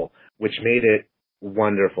table, which made it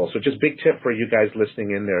wonderful. So just big tip for you guys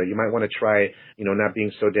listening in there. You might want to try, not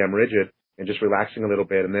being so damn rigid and just relaxing a little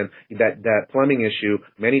bit. And then that plumbing issue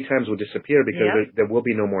many times will disappear because there will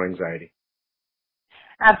be no more anxiety.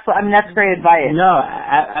 Absolutely. I mean, that's great advice. No,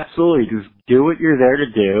 absolutely. Just do what you're there to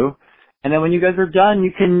do. And then when you guys are done,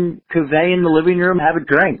 you can convey in the living room, have a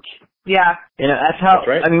drink. Yeah. That's how,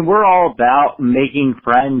 I mean, we're all about making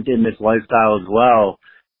friends in this lifestyle as well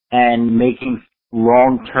and making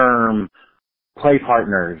long-term play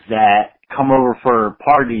partners that come over for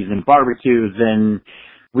parties and barbecues. And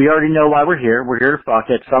we already know why we're here. We're here to fuck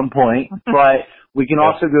at some point, but we can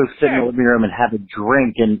also go sit in the living room and have a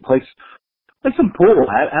drink and play some pool.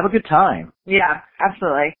 Have a good time. Yeah,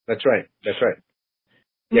 absolutely. That's right.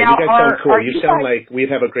 Yeah, now, you guys sound cool. You sound like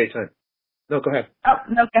we'd have a great time. No, go ahead. Oh,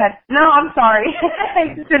 no, go ahead. No, I'm sorry.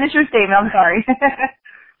 Finish your statement. I'm sorry.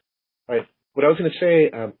 All right. What I was going to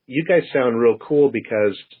say, you guys sound real cool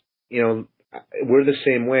because, we're the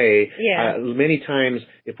same way. Yeah. Many times,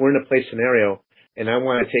 if we're in a play scenario and I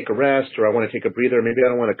want to take a rest or I want to take a breather, maybe I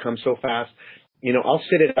don't want to come so fast, I'll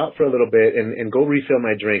sit it out for a little bit and go refill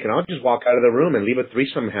my drink, and I'll just walk out of the room and leave a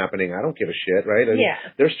threesome happening. I don't give a shit, right? And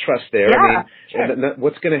there's trust there. Yeah,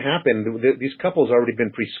 what's going to happen? These couples already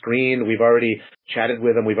been pre-screened. We've already chatted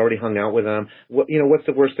with them. We've already hung out with them. What's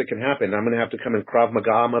the worst that can happen? I'm going to have to come and Krav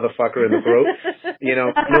Maga motherfucker in the throat.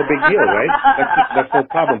 No big deal, right? That's no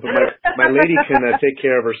problem. But my lady can take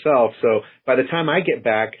care of herself. So by the time I get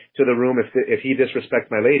back to the room, if he disrespects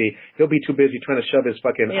my lady, he'll be too busy trying to shove his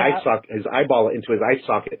fucking his eyeball into his eye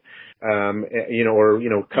socket, or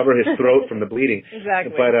cover his throat from the bleeding.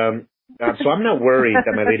 Exactly. But so I'm not worried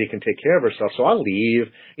that my lady can take care of herself. So I'll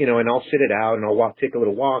leave, and I'll sit it out, and I'll take a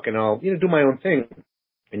little walk, and I'll do my own thing.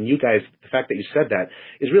 And you guys, the fact that you said that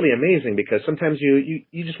is really amazing, because sometimes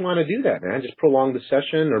you just want to do that, man. Just prolong the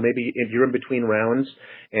session, or maybe if you're in between rounds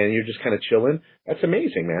and you're just kind of chilling. That's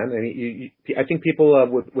amazing, man. And I think people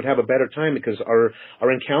would have a better time, because our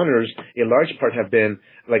encounters in large part have been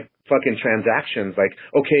like fucking transactions. Like,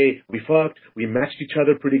 okay, we fucked, we matched each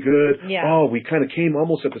other pretty good. Yeah. Oh, we kind of came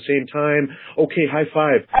almost at the same time. Okay, high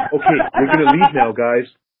five. Okay, we're gonna leave now, guys.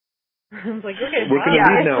 I was like, okay, we're going to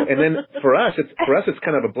leave now. And then for us, it's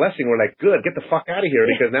kind of a blessing. We're like, good, get the fuck out of here,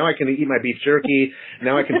 because now I can eat my beef jerky.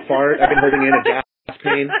 Now I can fart. I've been holding in a gas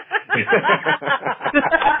pain.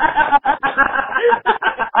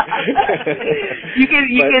 You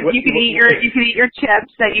can eat your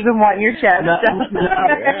chips that you've been wanting your chips.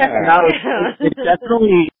 It's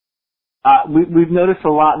definitely. We've noticed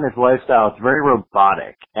a lot in this lifestyle. It's very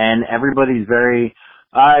robotic, and everybody's very.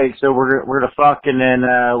 All right, so we're gonna fuck, and then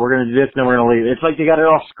we're gonna do this, and then we're gonna leave. It's like you got it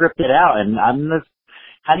all scripted out, and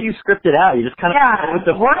how do you script it out? You just kind of go with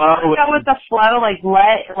the flow. Go with the flow. Like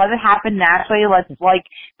let it happen naturally.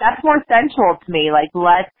 That's more sensual to me. Like,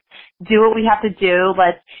 let's do what we have to do.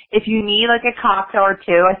 If you need like a cocktail or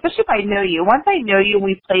two, especially if I know you. Once I know you and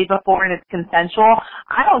we've played before and it's consensual,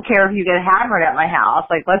 I don't care if you get hammered at my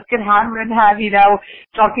house. Like, let's get hammered and have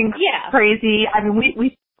talking crazy. I mean,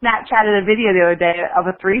 we Snapchatted a video the other day of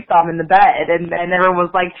a threesome in the bed, and everyone was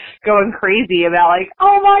like going crazy about like,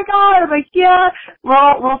 oh my god, I'm like, yeah,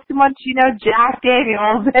 well, too much, Jack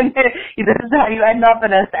Daniels, and this is how you end up in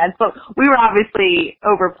a sense. But we were obviously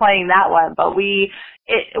overplaying that one, but we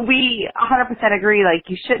 100% agree, like,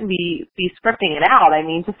 you shouldn't be scripting it out. I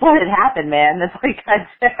mean, just let it happen, man. That's what you gotta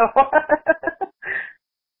do.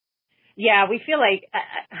 Yeah, we feel like,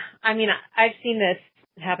 I've seen this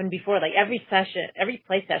happen before, like every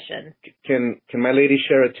play session. Can my lady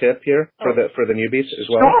share a tip here for the newbies as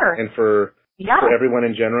well? Sure. And for everyone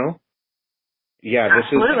in general? Yeah,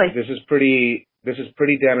 absolutely. This is pretty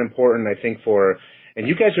damn important, I think, and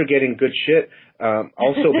you guys are getting good shit,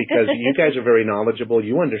 also because you guys are very knowledgeable,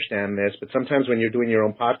 you understand this, but sometimes when you're doing your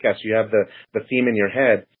own podcast, you have the theme in your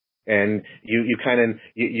head. And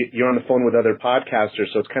you're on the phone with other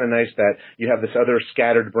podcasters, so it's kind of nice that you have this other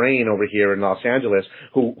scattered brain over here in Los Angeles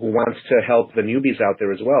who wants to help the newbies out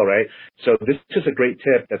there as well, right? So this is a great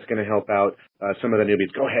tip that's going to help out some of the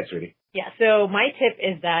newbies. Go ahead, sweetie. Yeah, so my tip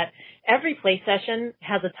is that every play session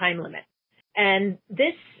has a time limit. And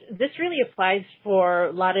this really applies for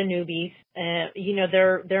a lot of newbies.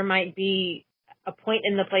 There might be a point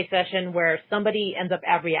in the play session where somebody ends up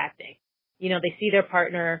abreacting. They see their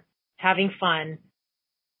partner having fun,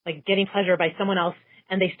 like getting pleasure by someone else,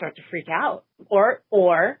 and they start to freak out. Or,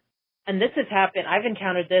 and this has happened, I've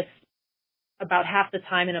encountered this about half the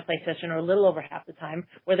time in a play session, or a little over half the time,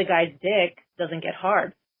 where the guy's dick doesn't get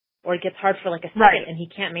hard, or it gets hard for like a second, and he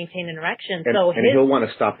can't maintain an erection. And he'll want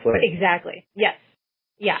to stop playing. Exactly. Yes.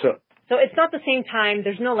 Yeah. So it's not the same time.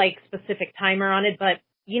 There's no like specific timer on it, but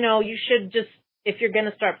you should just, if you're going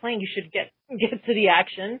to start playing, you should get to the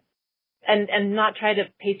action. And not try to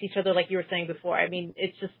pace each other like you were saying before. I mean,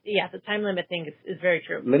 it's just, the time limit thing is very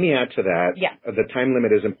true. Let me add to that. Yeah. The time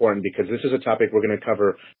limit is important, because this is a topic we're going to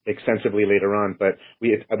cover extensively later on, but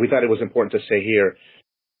we thought it was important to say here.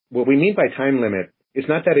 What we mean by time limit is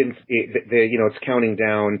not that it's counting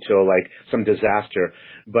down till like some disaster,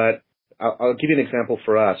 but I'll give you an example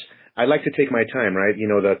for us. I like to take my time, right?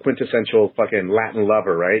 The quintessential fucking Latin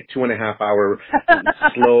lover, right? 2.5 hour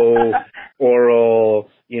slow oral,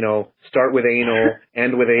 start with anal,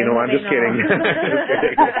 end with anal. I'm just kidding.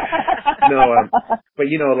 No, but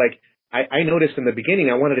I noticed in the beginning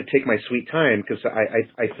I wanted to take my sweet time, because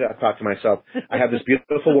I thought to myself, I have this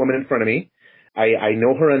beautiful woman in front of me. I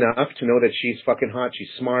know her enough to know that she's fucking hot. She's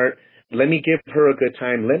smart. Let me give her a good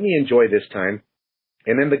time. Let me enjoy this time.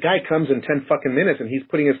 And then the guy comes in 10 fucking minutes and he's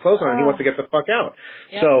putting his clothes on and he wants to get the fuck out.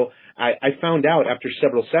 Yep. So I found out after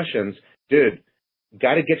several sessions, dude,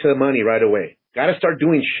 got to get to the money right away. Got to start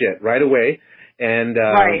doing shit right away. And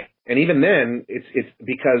And even then, it's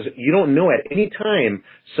because you don't know at any time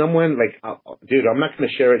someone like, dude, I'm not going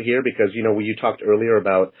to share it here because, you know, you talked earlier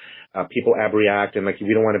about people abreact and like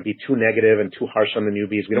we don't want to be too negative and too harsh on the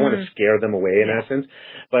newbies. We don't want to scare them away in essence.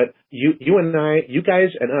 But you and I, you guys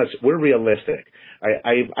and us, we're realistic.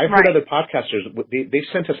 I've heard other podcasters, they've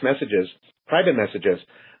sent us messages, private messages,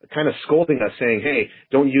 kind of scolding us saying, hey,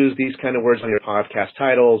 don't use these kind of words on your podcast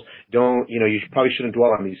titles. Don't, you know, you probably shouldn't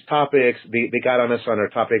dwell on these topics. They got on us on our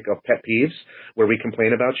topic of pet peeves where we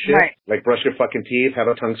complain about shit. Right. Like brush your fucking teeth, have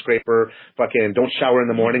a tongue scraper, fucking don't shower in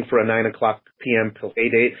the morning for a 9 o'clock p.m. play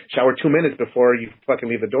date. Shower 2 minutes before you fucking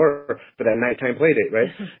leave the door for that nighttime play date, right?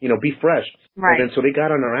 You know, be fresh. Right. And then so they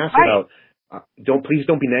got on our ass about, please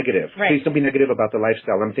don't be negative. Right. Please don't be negative about the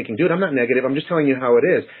lifestyle. I'm thinking, dude, I'm not negative. I'm just telling you how it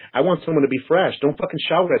is. I want someone to be fresh. Don't fucking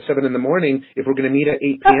shower at 7 in the morning if we're going to meet at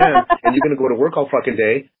 8 p.m. and you're going to go to work all fucking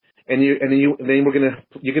day. And you're going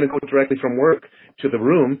to go directly from work to the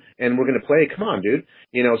room and we're going to play. Come on, dude.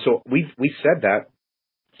 You know, so we said that.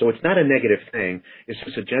 So it's not a negative thing. It's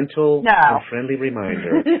just a gentle and friendly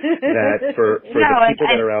reminder that for the people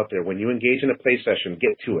that are out there, when you engage in a play session,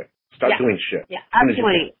 get to it. Start doing shit. Yeah,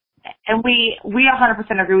 absolutely. And we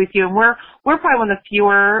 100% agree with you. And we're probably one of the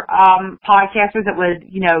fewer podcasters that would,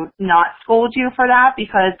 you know, not scold you for that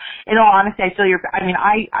because, in all honesty, I feel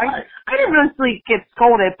I didn't really get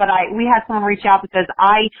scolded, but we had someone reach out because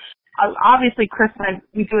obviously Chris and I,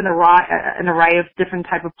 we do an array of different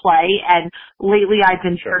type of play, and lately I've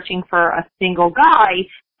been searching for a single guy.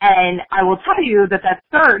 And I will tell you that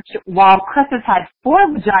search, while Chris has had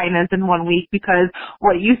 4 vaginas in 1 week because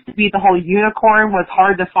what used to be the whole unicorn was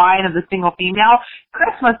hard to find of the single female,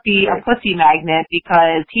 Chris must be a pussy magnet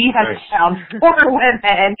because he has found 4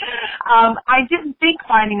 women. I didn't think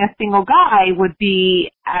finding a single guy would be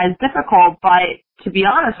as difficult, but to be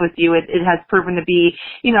honest with you, it has proven to be,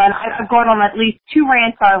 you know, and I've gone on at least 2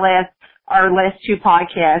 rants our last 2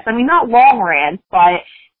 podcasts. I mean, not long rants, but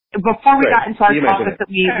before we got into our topic that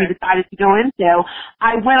we decided to go into,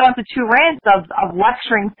 I went on to 2 rants of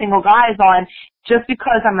lecturing single guys on just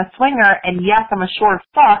because I'm a swinger and yes, I'm a short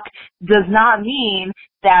fuck does not mean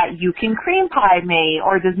that you can cream pie me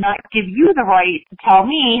or does not give you the right to tell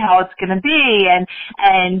me how it's going to be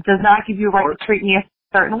and does not give you the right to treat me a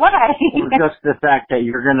certain way. Or just the fact that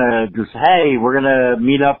you're gonna just, hey, we're gonna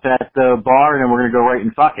meet up at the bar and we're gonna go right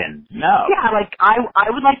and fucking. No. Yeah, like I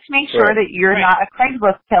would like to make sure that you're not a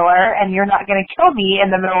Craigslist killer and you're not gonna kill me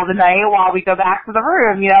in the middle of the night while we go back to the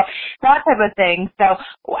room, you know, that type of thing. So,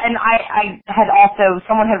 and I had also,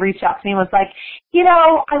 someone had reached out to me and was like, you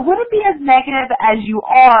know, I wouldn't be as negative as you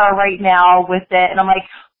are right now with it. And I'm like,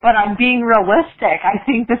 but I'm being realistic. I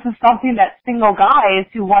think this is something that single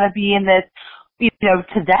guys who want to be in this, you know,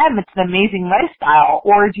 to them, it's an amazing lifestyle,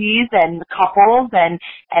 orgies and couples and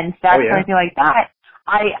sex and everything like that.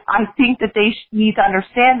 I think that they need to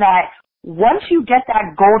understand that once you get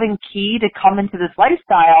that golden key to come into this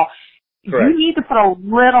lifestyle, you need to put a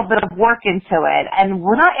little bit of work into it. And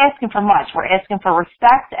we're not asking for much. We're asking for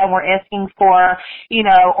respect and we're asking for, you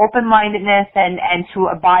know, open-mindedness and to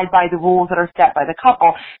abide by the rules that are set by the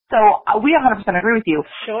couple. So we 100% agree with you.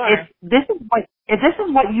 Sure. If this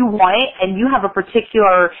is what you want and you have a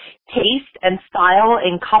particular taste and style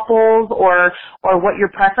in couples or what your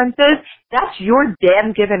preference is, that's your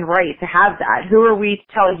damn given right to have that. Who are we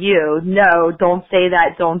to tell you, no, don't say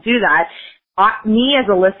that, don't do that? Me as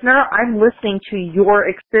a listener, I'm listening to your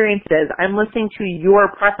experiences. I'm listening to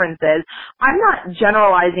your preferences. I'm not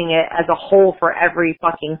generalizing it as a whole for every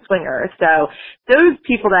fucking swinger. So those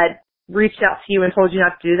people that reached out to you and told you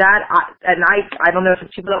not to do that, I don't know if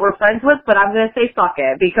it's people that we're friends with, but I'm going to say fuck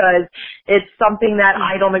it because it's something that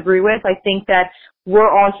I don't agree with. I think that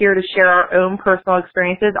we're all here to share our own personal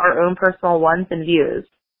experiences, our own personal ones and views.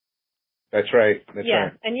 That's right. That's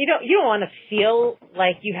right. And you don't want to feel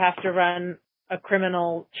like you have to run a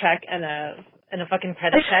criminal check and a fucking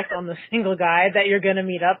credit check on the single guy that you're going to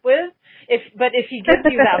meet up with. But if he gives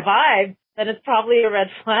you that vibe, then it's probably a red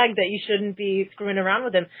flag that you shouldn't be screwing around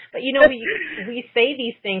with him. But you know, we say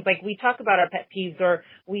these things, like we talk about our pet peeves or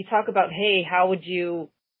we talk about, hey, how would you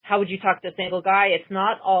talk to a single guy? It's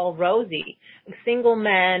not all rosy. Single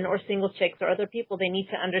men or single chicks or other people, they need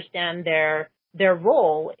to understand their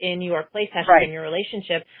role in your play session, in your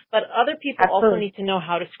relationship. But other people also need to know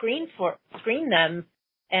how to screen them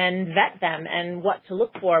and vet them and what to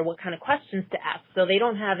look for, what kind of questions to ask. So they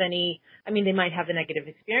don't have they might have a negative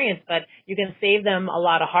experience, but you can save them a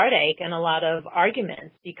lot of heartache and a lot of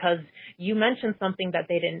arguments because you mentioned something that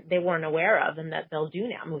they weren't aware of and that they'll do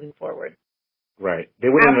now moving forward. Right. They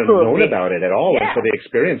wouldn't have known about it at all until they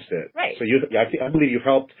experienced it. Right. So I believe you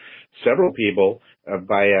helped several people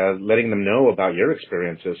by letting them know about your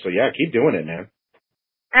experiences. So yeah, keep doing it, man.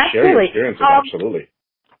 Absolutely. Share your experiences, absolutely.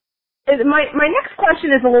 My next question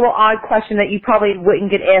is a little odd question that you probably wouldn't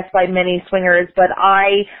get asked by many swingers, but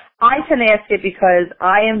I tend to ask it because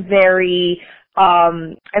I am very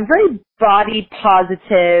body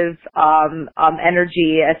positive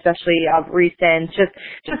energy, especially of recent,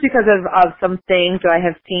 just because of some things that I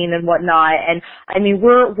have seen and whatnot. And I mean,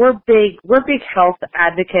 we're big health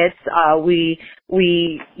advocates. We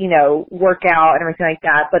work out and everything like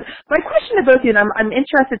that. But my question to both of you, and I'm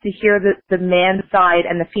interested to hear the man side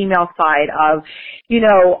and the female side of,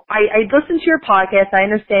 I listen to your podcast. I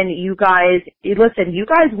understand that you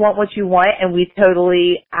guys want what you want, and we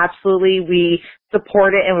totally, absolutely, we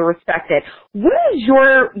support it and we respect it. What is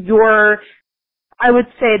your I would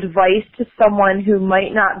say advice to someone who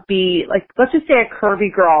might not be, like, let's just say a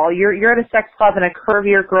curvy girl. You're at a sex club and a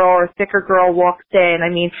curvier girl or a thicker girl walks in. I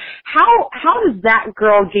mean, how does that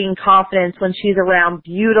girl gain confidence when she's around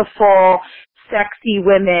beautiful, sexy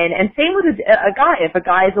women? And same with a guy. If a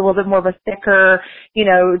guy is a little bit more of a thicker,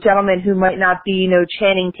 gentleman who might not be,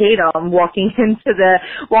 Channing Tatum walking into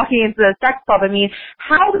the sex club. I mean,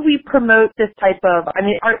 how do we promote this type of,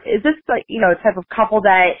 is this like, a type of couple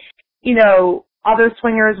that, other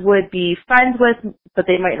swingers would be friends with, but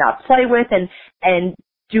they might not play with, and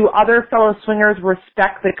do other fellow swingers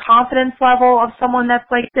respect the confidence level of someone that's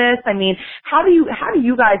like this? I mean, how do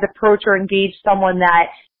you guys approach or engage someone that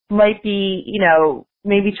might be,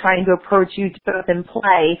 maybe trying to approach you both in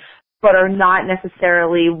play, but are not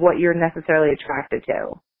necessarily what you're necessarily attracted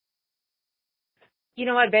to? You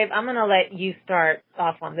know what, babe? I'm going to let you start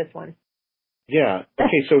off on this one. Yeah.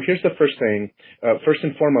 Okay, so here's the first thing. First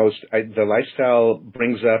and foremost, the lifestyle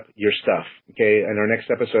brings up your stuff. Okay, in our next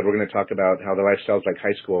episode, we're going to talk about how the lifestyle is like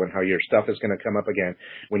high school and how your stuff is going to come up again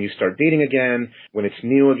when you start dating again, when it's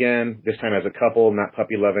new again, this time as a couple, not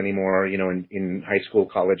puppy love anymore, in high school,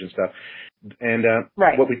 college and stuff. And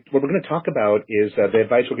right. What we're going to talk about is the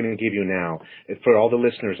advice we're going to give you now for all the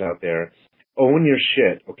listeners out there. Own your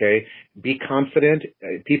shit, okay? Be confident.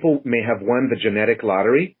 People may have won the genetic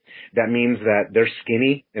lottery. That means that they're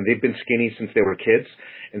skinny, and they've been skinny since they were kids,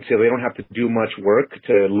 and so they don't have to do much work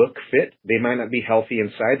to look fit. They might not be healthy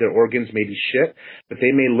inside. Their organs may be shit, but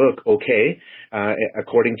they may look okay,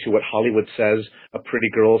 according to what Hollywood says a pretty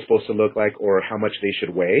girl is supposed to look like or how much they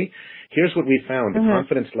should weigh. Here's what we found. The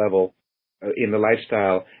confidence level in the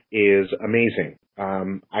lifestyle is amazing.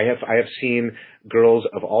 I have seen girls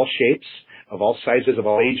of all shapes, of all sizes, of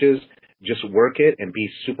all ages, just work it and be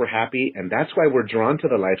super happy. And that's why we're drawn to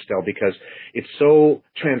the lifestyle, because it's so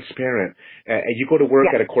transparent. You go to work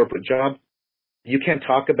at a corporate job, you can't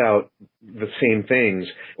talk about the same things,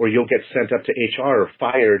 or you'll get sent up to HR or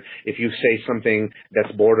fired if you say something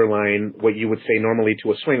that's borderline what you would say normally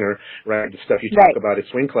to a swinger, right? The stuff you talk about at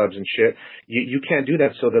swing clubs and shit. You can't do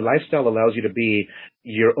that. So the lifestyle allows you to be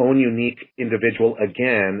your own unique individual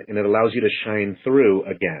again, and it allows you to shine through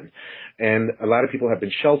again. And a lot of people have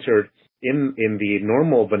been sheltered in the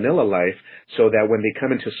normal vanilla life, so that when they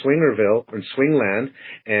come into Swingerville or Swingland,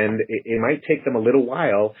 and it might take them a little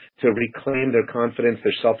while to reclaim their confidence,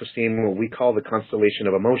 their self-esteem, what we call the constellation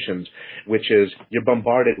of emotions, which is you're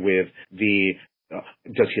bombarded with the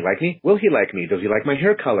does he like me? Will he like me? Does he like my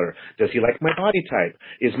hair color? Does he like my body type?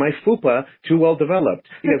 Is my fupa too well developed?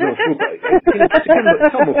 He has no fupa.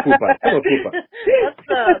 Hello, fupa.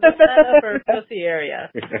 That's the fat upper pussy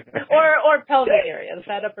area. Or pelvic area. The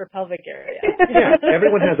fat upper pelvic area. Yeah,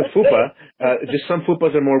 everyone has a fupa. Just some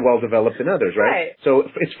fupas are more well developed than others, right? So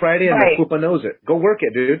it's Friday and my fupa knows it. Go work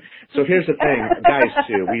it, dude. So here's the thing, guys,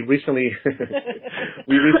 too. We recently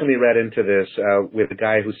read into this with a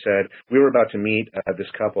guy who said we were about to meet this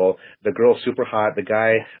couple. The girl super hot. The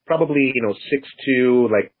guy probably 6'2",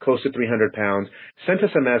 like close to 300 pounds. Sent us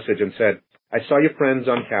a message and said, "I saw your friends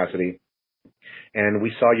on Cassidy, and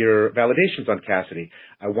we saw your validations on Cassidy.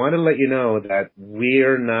 I want to let you know that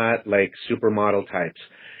we're not like supermodel types."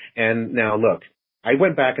 And now look, I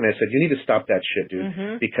went back and I said, you need to stop that shit,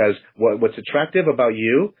 dude, because what's attractive about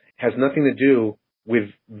you has nothing to do with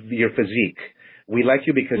your physique. We like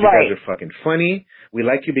you because you guys are fucking funny. We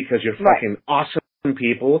like you because you're fucking awesome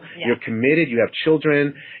people. Yeah. You're committed. You have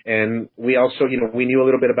children. And we also, we knew a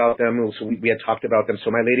little bit about them. So we had talked about them.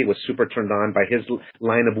 So my lady was super turned on by his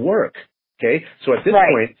line of work. Okay. So at this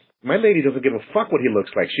point, my lady doesn't give a fuck what he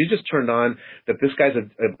looks like. She's just turned on that this guy's a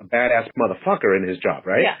badass motherfucker in his job,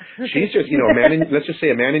 right? Yeah. She's just, a man in, let's just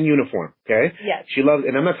say a man in uniform, okay? Yes. She loves,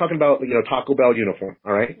 and I'm not talking about, Taco Bell uniform,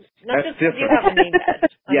 all right? Not that's just different. You have a name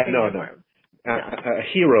badge. Yeah, no. a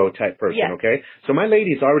hero type person, okay? So my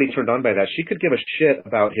lady's already turned on by that. She could give a shit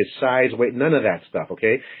about his size, weight, none of that stuff,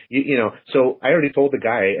 okay? You know, so I already told the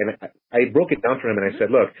guy, and I broke it down for him, and I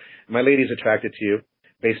said, look, my lady's attracted to you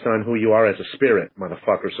based on who you are as a spirit,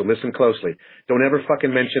 motherfucker. So listen closely. Don't ever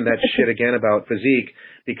fucking mention that shit again about physique,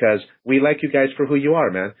 because we like you guys for who you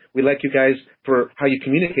are, man. We like you guys for how you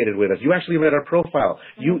communicated with us. You actually read our profile.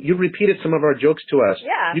 You repeated some of our jokes to us.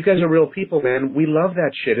 Yeah. You guys are real people, man. We love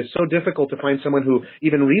that shit. It's so difficult to find someone who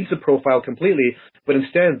even reads the profile completely, but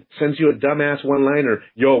instead sends you a dumbass one-liner.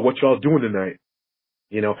 Yo, what y'all doing tonight?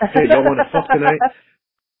 You know, hey, y'all want to fuck tonight?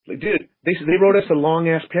 Dude, they wrote us a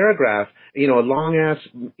long-ass paragraph, you know, a long-ass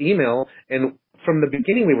email, and from the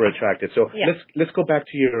beginning we were attracted. So let's go back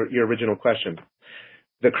to your original question.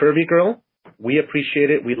 The curvy girl, we appreciate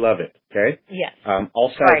it, we love it, okay? Yes.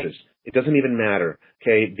 All sizes. Right. It doesn't even matter,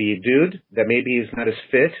 okay? The dude that maybe is not as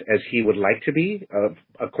fit as he would like to be,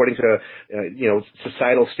 according to, you know,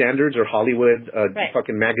 societal standards or Hollywood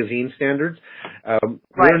fucking magazine standards.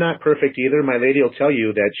 We're not perfect either. My lady will tell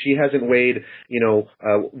you that she hasn't weighed, you know,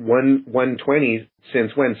 120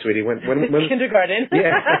 since when, sweetie? When kindergarten.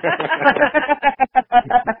 Yeah.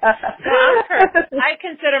 I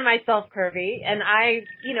consider myself curvy, and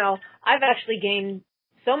I've actually gained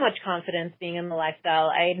so much confidence being in the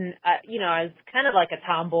lifestyle. I was kind of like a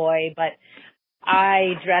tomboy, but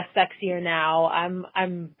I dress sexier now.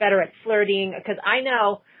 I'm better at flirting, because I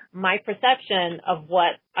know my perception of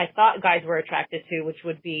what I thought guys were attracted to, which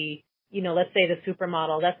would be, you know, let's say the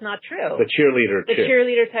supermodel. That's not true. The cheerleader. The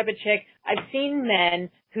cheerleader type of chick. I've seen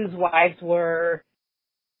men whose wives were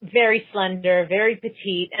very slender, very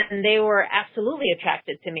petite, and they were absolutely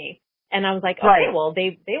attracted to me. And I was like, okay, well,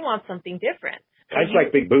 they want something different. Guys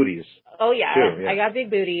like big booties. Oh yeah, too, I got big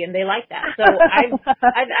booty, and they like that. So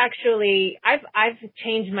I've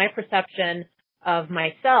changed my perception of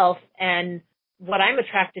myself, and what I'm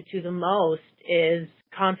attracted to the most is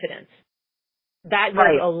confidence. That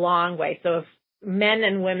goes a long way. So if men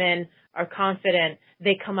and women are confident,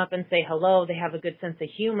 they come up and say hello, they have a good sense of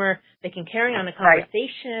humor, they can carry on a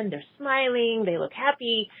conversation, they're smiling, they look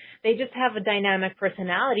happy, they just have a dynamic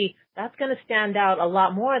personality. That's going to stand out a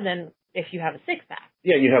lot more than if you have a six-pack.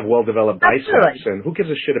 Yeah, you have well-developed biceps, and who gives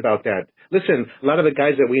a shit about that? Listen, a lot of the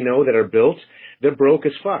guys that we know that are built, they're broke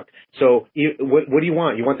as fuck. So what do you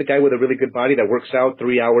want? You want the guy with a really good body that works out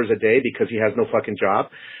 3 hours a day because he has no fucking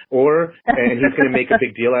job? And he's going to make a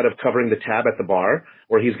big deal out of covering the tab at the bar?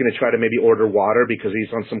 Or he's going to try to maybe order water because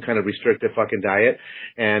he's on some kind of restrictive fucking diet,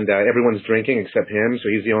 and everyone's drinking except him,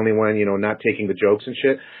 so he's the only one, you know, not taking the jokes and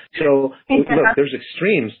shit. So, look, there's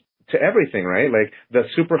extremes to everything, right? Like the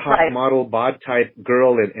super hot model, bod type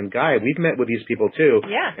girl and guy, we've met with these people too.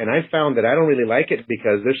 Yeah. And I found that I don't really like it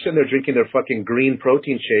because they're sitting there drinking their fucking green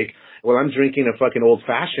protein shake while I'm drinking a fucking old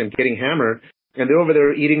fashioned, getting hammered, and they're over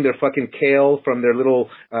there eating their fucking kale from their little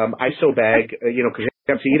ISO bag, you know, because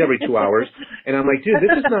they have to eat every 2 hours. And I'm like, dude,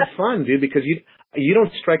 this is not fun, dude, because you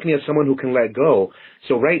don't strike me as someone who can let go.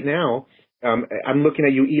 So right now, I'm looking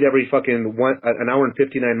at you eat every fucking an hour and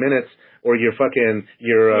 59 minutes, or your fucking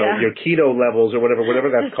your keto levels or whatever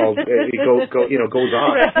that's called goes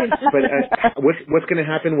off. But what's going to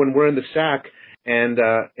happen when we're in the sack and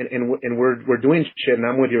we're doing shit and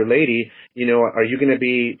I'm with your lady? You know, are you going to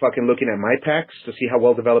be fucking looking at my pecs to see how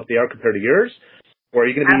well developed they are compared to yours, or are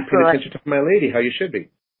you going to be paying attention to my lady, how you should be?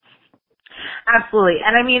 Absolutely.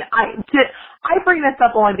 And I mean, I bring this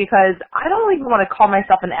up only because I don't even want to call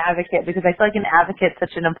myself an advocate, because I feel like an advocate is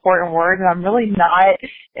such an important word, and I'm really not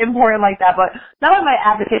important like that. But not only am I an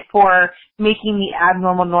advocate for making the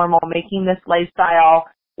abnormal normal, making this lifestyle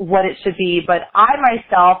what it should be, but I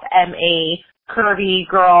myself am a curvy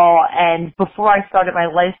girl, and before I started my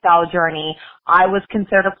lifestyle journey, I was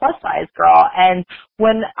considered a plus-size girl. And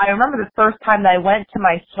when I remember the first time that I went to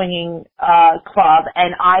my swinging club,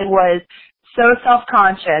 and I was so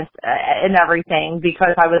self-conscious and everything,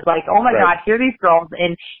 because I was like, oh my God, here are these girls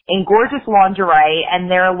in gorgeous lingerie,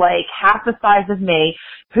 and they're like half the size of me.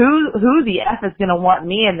 Who the F is going to want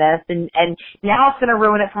me in this? And now it's going to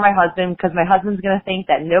ruin it for my husband, because my husband's going to think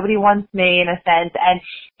that nobody wants me, in a sense. And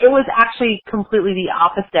it was actually completely the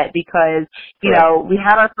opposite, because, you know, we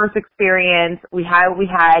had our first experience. We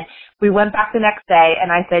went back the next day,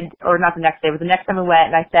 and I said, or not the next day, but the next time we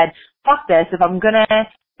went, and I said, fuck this. If I'm going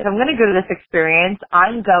to go to this experience,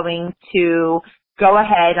 I'm going to go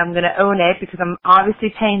ahead. I'm going to own it, because I'm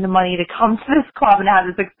obviously paying the money to come to this club and have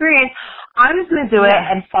this experience. I'm just going to do it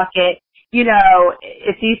and fuck it. You know,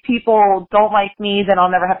 if these people don't like me, then I'll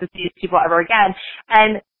never have to see these people ever again.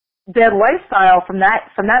 And the lifestyle from that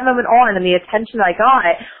moment on, and the attention I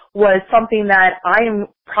got, was something that I am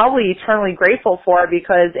probably eternally grateful for,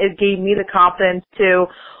 because it gave me the confidence to,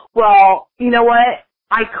 well, you know what?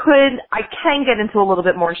 I can get into a little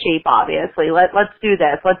bit more shape, obviously. Let's do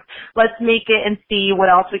this. Let's make it and see what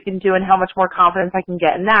else we can do and how much more confidence I can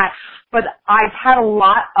get in that. But I've had a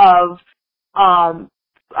lot of,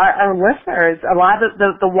 our listeners, a lot of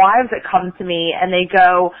the wives that come to me and they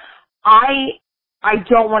go, I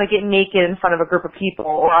don't want to get naked in front of a group of people,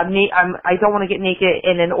 or I don't want to get naked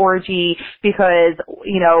in an orgy because,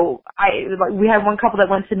 you know, we had one couple that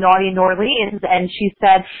went to Naughty in New Orleans, and she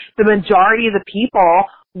said the majority of the people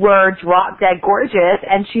were drop dead gorgeous,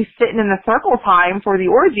 and she's sitting in the circle time for the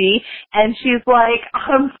orgy, and she's like,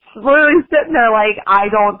 I'm literally sitting there like,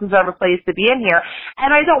 I don't deserve a place to be in here.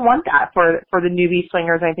 And I don't want that for the newbie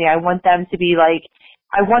swingers or anything. I want them to be like,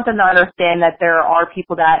 I want them to understand that there are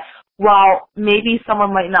people that, while maybe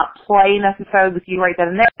someone might not play necessarily with you right then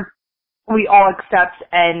and there, we all accept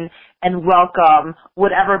and welcome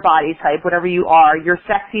whatever body type, whatever you are. You're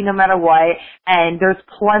sexy no matter what, and there's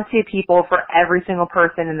plenty of people for every single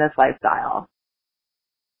person in this lifestyle.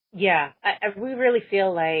 Yeah, we really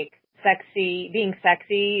feel like being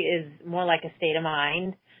sexy is more like a state of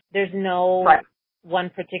mind. There's no one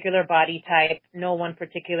particular body type, no one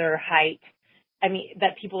particular height. I mean,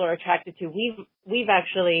 that people are attracted to. We've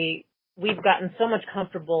gotten so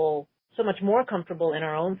much more comfortable in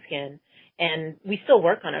our own skin, and we still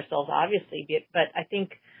work on ourselves, obviously, but I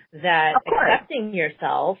think that accepting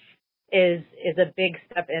yourself is a big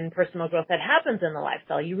step in personal growth that happens in the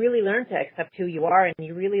lifestyle. You really learn to accept who you are, and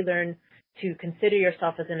you really learn to consider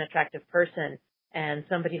yourself as an attractive person and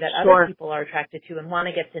somebody that other people are attracted to and want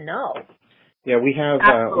to get to know. Yeah, we have,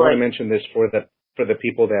 I want to mention this for the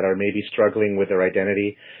people that are maybe struggling with their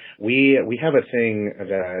identity. We have a thing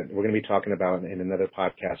that we're going to be talking about in another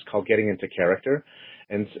podcast called Getting into Character.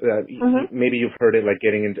 And maybe you've heard it, like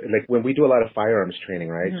getting into, like when we do a lot of firearms training,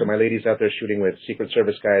 right? Mm-hmm. So my ladies out there shooting with Secret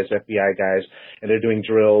Service guys, FBI guys, and they're doing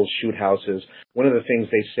drills, shoot houses. One of the things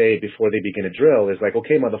they say before they begin a drill is like,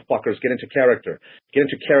 okay, motherfuckers, get into character. Get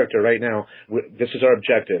into character right now. This is our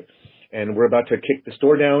objective. And we're about to kick this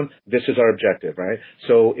door down. This is our objective, right?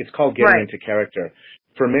 So it's called getting into character.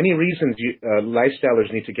 For many reasons,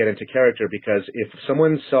 lifestylers need to get into character, because if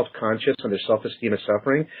someone's self-conscious and their self-esteem is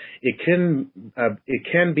suffering, it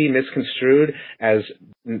can be misconstrued as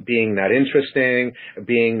being not interesting,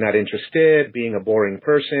 being not interested, being a boring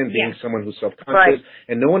person, being someone who's self-conscious,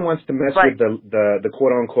 and no one wants to mess with the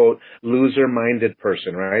quote-unquote loser-minded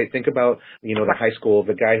person, right? Think about, the high school,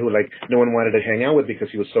 the guy who, like, no one wanted to hang out with because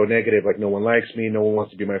he was so negative, like, no one likes me, no one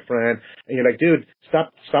wants to be my friend, and you're like, dude,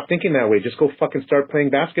 stop thinking that way. Just go fucking start playing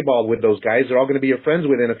basketball with those guys. They're all going to be your friends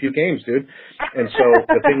within a few games, dude. And so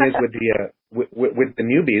the thing is with the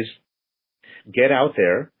newbies, get out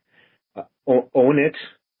there, own it,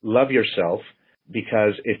 love yourself,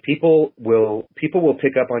 because if people will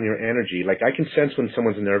pick up on your energy. Like, I can sense when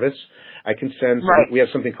someone's nervous. I can sense we have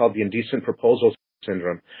something called the indecent proposal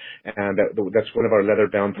syndrome, and that's one of our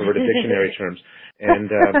leather-bound perverted dictionary terms. And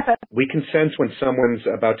we can sense when someone's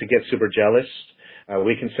about to get super jealous.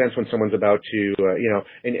 We can sense when someone's about to,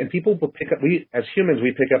 and people will pick up, as humans,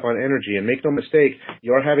 we pick up on energy, and make no mistake,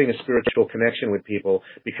 you're having a spiritual connection with people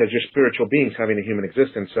because you're spiritual beings having a human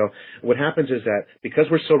existence. So what happens is that because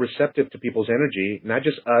we're so receptive to people's energy, not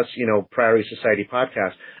just us, Priory Society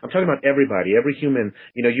podcast, I'm talking about everybody, every human,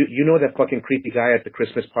 you know that fucking creepy guy at the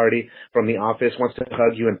Christmas party from the office wants to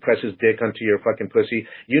hug you and press his dick onto your fucking pussy.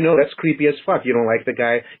 That's creepy as fuck. You don't like the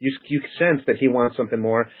guy. You sense that he wants something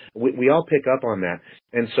more. We all pick up on that.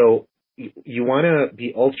 And so you want to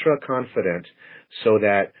be ultra confident so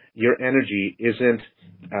that your energy isn't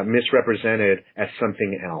misrepresented as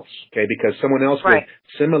something else, okay? Because someone else with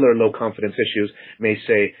similar low confidence issues may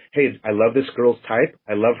say, hey, I love this girl's type.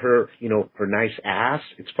 I love her, her nice ass.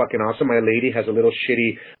 It's fucking awesome. My lady has a little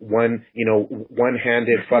shitty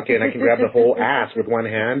one-handed fucking, I can grab the whole ass with one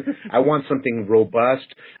hand. I want something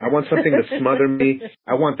robust. I want something to smother me.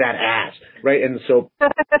 I want that ass, right? And so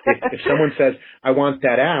if someone says, I want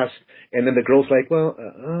that ass, and then the girl's like, well,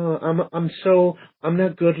 I'm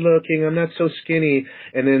not good looking. I'm not so skinny.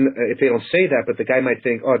 And then if they don't say that, but the guy might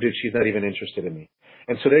think, oh, dude, she's not even interested in me.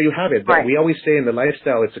 And so there you have it. We always say in the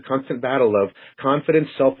lifestyle, it's a constant battle of confidence,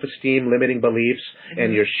 self-esteem, limiting beliefs,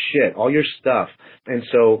 and your shit, all your stuff. And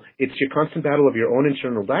so it's your constant battle of your own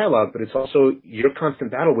internal dialogue, but it's also your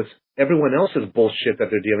constant battle with everyone else's bullshit that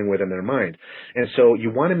they're dealing with in their mind. And so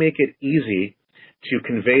you want to make it easy to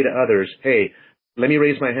convey to others, hey, let me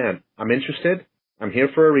raise my hand. I'm interested. I'm here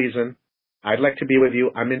for a reason. I'd like to be with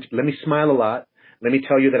you. Let me smile a lot. Let me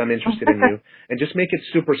tell you that I'm interested in you. And just make it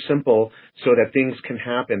super simple so that things can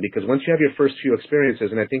happen. Because once you have your first few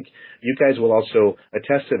experiences, and I think you guys will also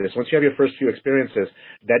attest to this, once you have your first few experiences,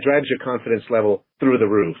 that drives your confidence level through the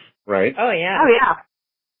roof, right? Oh, yeah. Oh, yeah.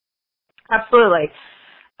 Absolutely.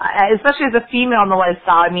 Especially as a female in the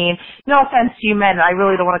lifestyle. I mean, no offense to you men, I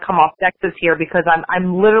really don't want to come off sexist here because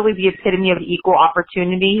I'm literally the epitome of equal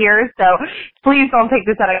opportunity here. So please don't take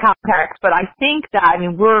this out of context. But I think that, I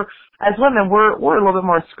mean, as women, we're a little bit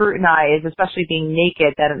more scrutinized, especially being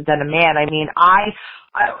naked than a man. I mean,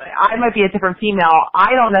 I might be a different female.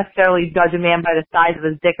 I don't necessarily judge a man by the size of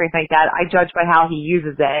his dick or anything like that. I judge by how he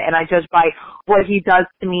uses it, and I judge by what he does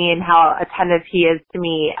to me and how attentive he is to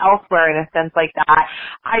me elsewhere in a sense like that.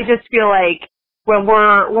 I just feel like when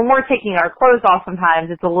we're taking our clothes off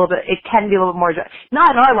sometimes, it can be a little bit more,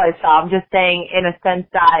 not in our lifestyle, I'm just saying in a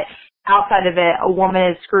sense that outside of it, a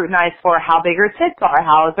woman is scrutinized for how big her tits are,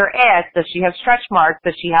 how is her ass, does she have stretch marks,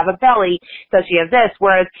 does she have a belly, does she have this,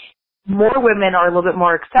 whereas more women are a little bit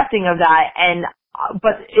more accepting of that,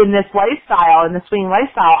 but in this lifestyle, in the swinging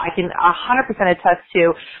lifestyle, I can 100% attest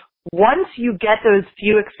to, once you get those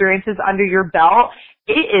few experiences under your belt,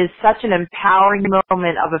 it is such an empowering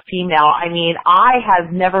moment of a female. I mean, I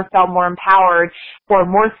have never felt more empowered or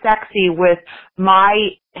more sexy with my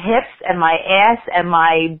hips and my ass and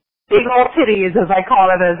my big old titties, as I call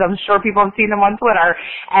them, as I'm sure people have seen them on Twitter,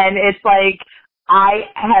 and it's like, I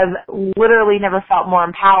have literally never felt more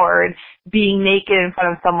empowered being naked in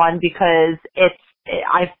front of someone because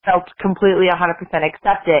I felt completely 100%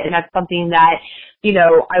 accepted. And that's something that, you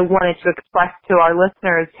know, I wanted to express to our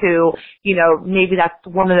listeners who, you know, maybe that's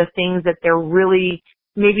one of the things that they're really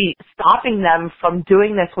maybe stopping them from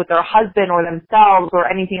doing this with their husband or themselves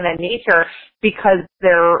or anything of that nature because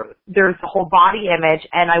there's the whole body image,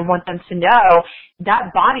 and I want them to know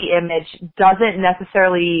that body image doesn't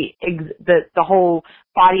necessarily, the whole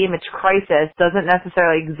body image crisis doesn't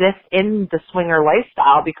necessarily exist in the swinger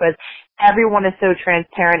lifestyle because everyone is so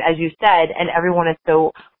transparent, as you said, and everyone is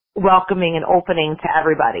so welcoming and opening to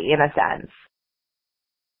everybody in a sense.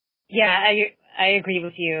 Yeah, I agree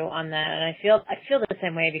with you on that, and I feel the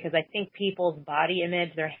same way because I think people's body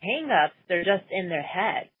image, their hang-ups, they're just in their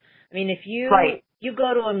head. I mean, if you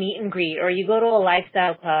go to a meet and greet or you go to a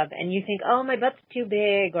lifestyle club and you think, oh, my butt's too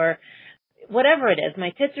big or whatever it is,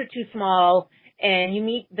 my tits are too small, and you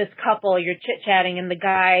meet this couple, you're chit-chatting, and the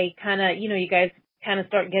guy kind of, you know, you guys kind of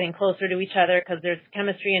start getting closer to each other because there's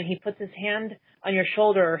chemistry, and he puts his hand on your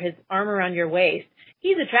shoulder or his arm around your waist,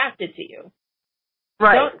 he's attracted to you.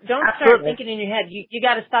 Right. Don't start thinking in your head. You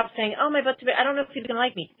got to stop saying, "Oh, my butt's too big." I don't know if he's gonna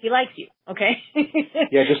like me. He likes you, okay?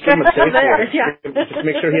 Yeah, just give him a safe word. Yeah. Just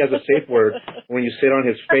make sure he has a safe word when you sit on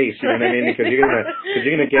his face. You know what I mean? Because you're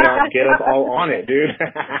gonna get up all on it, dude.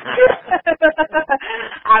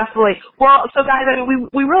 Absolutely. Well, so guys, I mean,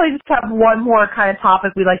 we really just have one more kind of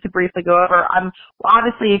topic we'd like to briefly go over.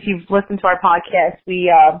 Obviously, if you've listened to our podcast,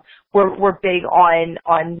 we're big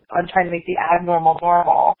on trying to make the abnormal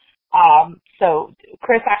normal. So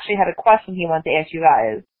Chris actually had a question he wanted to ask you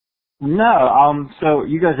guys. No, so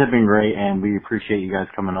you guys have been great, and we appreciate you guys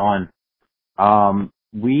coming on.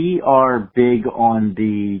 We are big on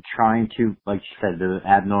the trying to, like you said, the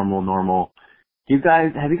abnormal normal.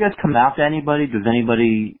 Have you guys come out to anybody? Does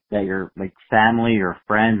anybody that your like family or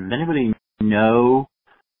friends, does anybody know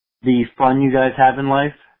the fun you guys have in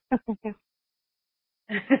life?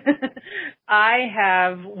 I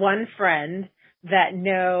have one friend that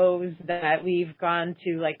knows that we've gone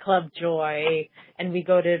to like Club Joy and we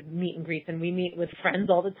go to meet and greets and we meet with friends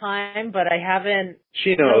all the time, but I haven't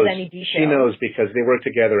told any details. She knows because they work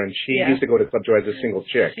together, and she used to go to Club Joy as a single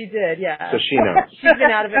chick. She did, yeah. So she knows. She's been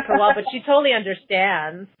out of it for a while, but she totally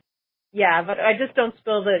understands. Yeah, but I just don't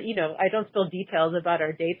spill I don't spill details about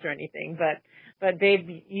our dates or anything, but babe,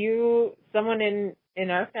 someone in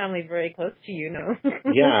our family very close to you knows.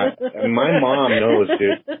 Yeah, my mom knows,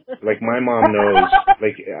 dude. Like, my mom knows.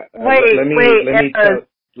 Like,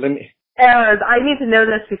 let me. Erez, I need to know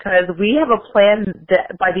this because we have a plan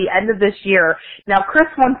that by the end of this year. Now, Chris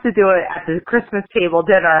wants to do it at the Christmas table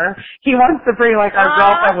dinner. He wants to bring like our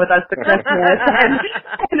girlfriend with us to Christmas and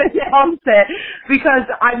announce it because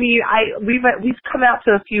I mean, we've come out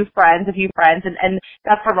to a few friends, and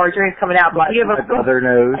that's where Marjorie's coming out. But his brother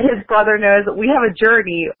knows. His brother knows. We have a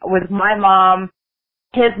journey with my mom,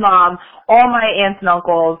 his mom, all my aunts and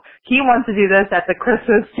uncles. He wants to do this at the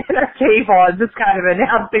Christmas dinner table and just kind of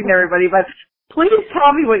announcing to everybody. But please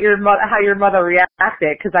tell me how your mother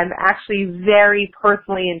reacted, because I'm actually very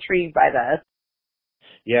personally intrigued by this.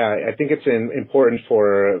 Yeah, I think it's important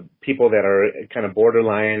for people that are kind of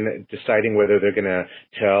borderline deciding whether they're going to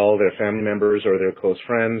tell their family members or their close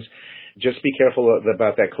friends. just be careful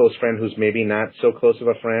about that close friend who's maybe not so close of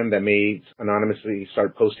a friend that may anonymously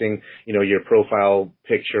start posting, your profile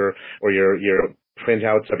picture or your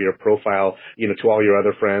printouts of your profile, to all your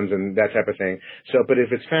other friends and that type of thing. So, but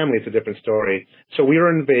if it's family, it's a different story. So we were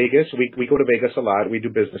in Vegas. We go to Vegas a lot. We do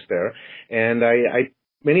business there. And I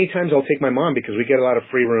many times I'll take my mom because we get a lot of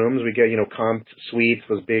free rooms. We get, comped suites,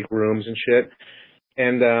 those big rooms and shit.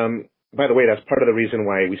 And, by the way, that's part of the reason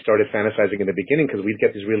why we started fantasizing in the beginning, because we'd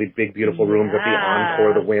get these really big, beautiful rooms at the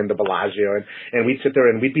Encore, the Wynn, the Bellagio, and we'd sit there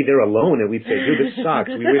and we'd be there alone and we'd say, dude, this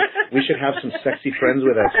sucks. We should have some sexy friends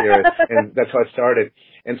with us here. And that's how it started.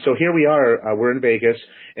 And so here we are, we're in Vegas,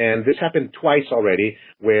 and this happened twice already,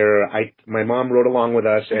 where my mom rode along with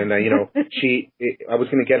us, and, I was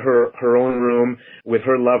going to get her own room with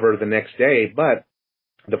her lover the next day, but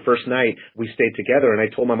the first night we stayed together, and I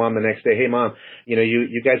told my mom the next day, hey mom,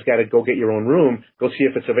 you guys got to go get your own room, go see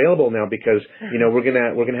if it's available now, because we're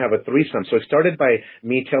gonna have a threesome. So it started by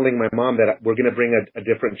me telling my mom that we're gonna bring a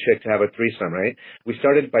different chick to have a threesome, right? We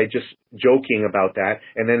started by just joking about that,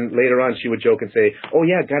 and then later on she would joke and say, oh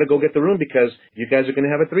yeah, got to go get the room because you guys are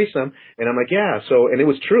gonna have a threesome. And I'm like, yeah. So, and it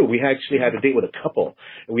was true. We actually had a date with a couple.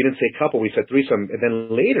 We didn't say couple, we said threesome. And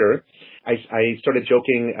then later I started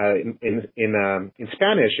joking in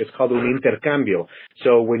Spanish. It's called un intercambio.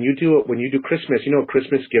 So when you do Christmas,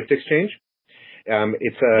 Christmas gift exchange.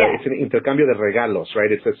 It's an intercambio de regalos,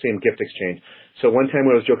 right? It's the same gift exchange. So one time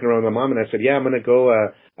I was joking around with my mom, and I said, yeah, I'm going to go.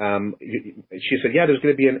 She said, yeah, there's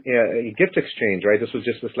going to be a gift exchange, right? This was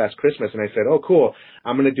just this last Christmas. And I said, oh, cool.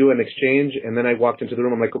 I'm going to do an exchange. And then I walked into the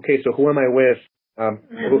room. I'm like, okay, so who am I with?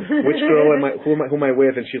 Which girl who am I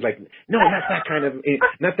with? And she's like, no, not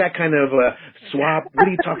that kind of swap. What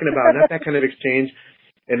are you talking about? Not that kind of exchange.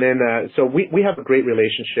 And then, so we have a great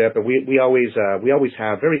relationship, and we always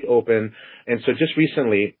have, very open. And so just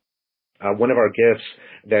recently, one of our gifts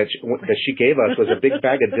that she gave us was a big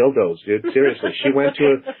bag of dildos, dude. Seriously. She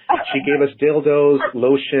gave us dildos,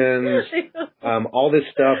 lotions, all this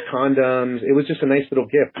stuff, condoms. It was just a nice little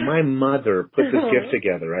gift. My mother put this gift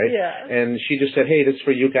together, right? Yeah. And she just said, hey, this is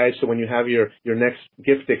for you guys, so when you have your next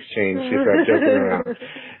gift exchange, she started joking around.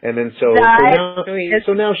 And then so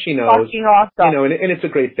now she knows. Awesome. And it's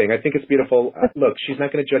a great thing. I think it's beautiful. Look, she's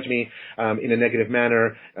not going to judge me in a negative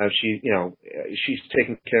manner. She's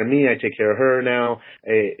taking care of me. I take care of her now.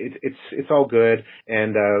 It's all good,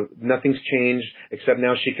 and nothing's changed except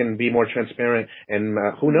now she can be more transparent. And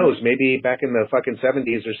who knows? Maybe back in the fucking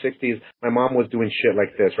 70s or 60s, my mom was doing shit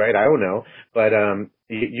like this, right? I don't know, but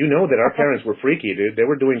you know that our parents were freaky, dude. They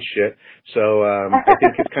were doing shit. So I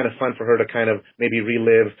think it's kind of fun for her to kind of maybe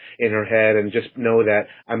relive in her head and just know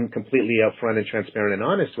that I'm completely upfront and transparent and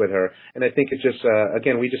honest with her. And I think it's just,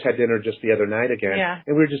 again, we just had dinner just the other night again. Yeah.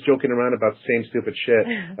 And we were just joking around about the same stupid shit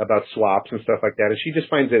about swaps and stuff like that. And she just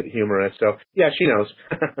finds it humorous. So, yeah, she knows.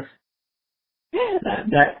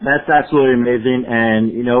 That's absolutely amazing.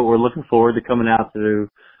 And, we're looking forward to coming out to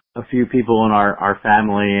a few people in our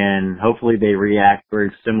family, and hopefully they react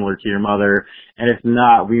very similar to your mother. And if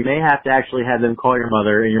not, we may have to actually have them call your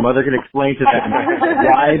mother, and your mother can explain to them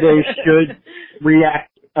why they should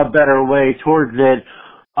react a better way towards it.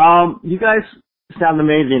 You guys sound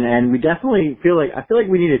amazing, and I feel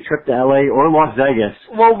like we need a trip to LA or Las Vegas.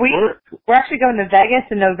 Well, we're actually going to Vegas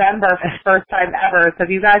in November for the first time ever. So if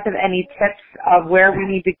you guys have any tips of where we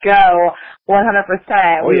need to go,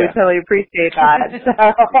 100%, we would totally appreciate that. So.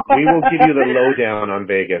 We will give you the lowdown on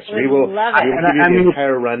Vegas. We will give you the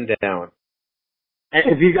entire rundown.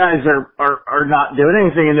 If you guys are not doing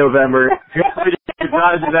anything in November, feel free to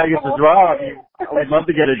drive to Vegas as well. I would love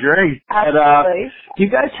to get a drink. Absolutely. Do you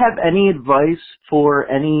guys have any advice for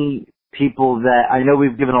any people that, I know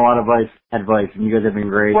we've given a lot of advice, and you guys have been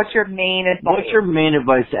great. What's your main advice? What's your main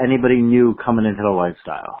advice to anybody new coming into the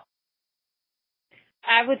lifestyle?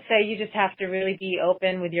 I would say you just have to really be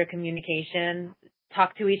open with your communication.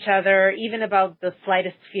 Talk to each other, even about the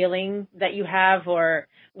slightest feeling that you have or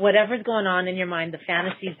whatever's going on in your mind, the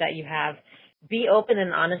fantasies that you have. Be open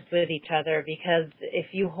and honest with each other, because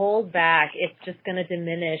if you hold back, it's just going to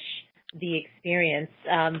diminish the experience.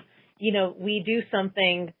 We do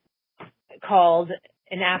something called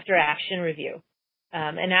an after-action review.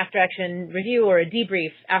 An after-action review or a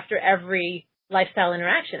debrief after every lifestyle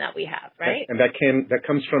interaction that we have, right? And that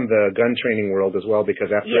comes from the gun training world as well, because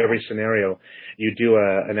after every scenario, you do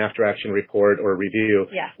an after-action report or review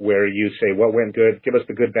where you say, what went good? Give us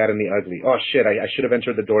the good, bad, and the ugly. Oh, shit, I should have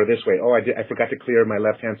entered the door this way. Oh, I forgot to clear my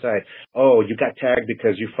left-hand side. Oh, you got tagged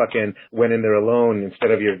because you fucking went in there alone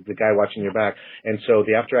instead of the guy watching your back. And so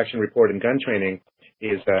the after-action report in gun training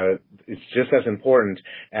is just as important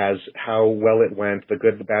as how well it went, the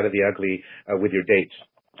good, the bad, and the ugly with your dates.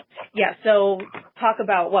 Yeah, so talk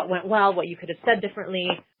about what went well, what you could have said differently.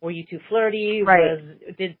 Were you too flirty? Right.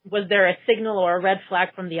 Was there a signal or a red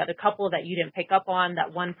flag from the other couple that you didn't pick up on,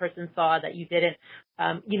 that one person saw that you didn't?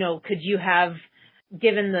 Could you have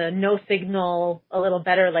given the no signal a little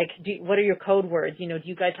better? Like, what are your code words? Do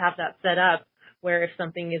you guys have that set up where if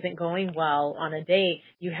something isn't going well on a date,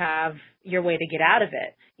 you have your way to get out of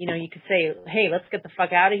it? You could say, hey, let's get the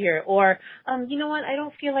fuck out of here. Or, you know what, I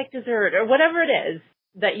don't feel like dessert, or whatever it is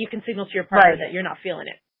that you can signal to your partner that you're not feeling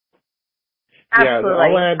it.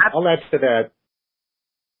 Absolutely. Yeah, I'll add to that.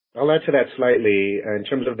 I'll add to that slightly in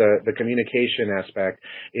terms of the communication aspect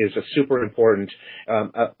is super important.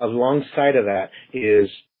 Alongside of that is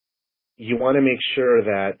you want to make sure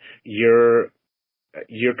that you're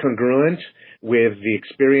congruent with the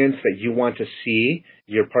experience that you want to see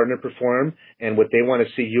your partner perform and what they want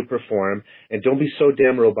to see you perform, and don't be so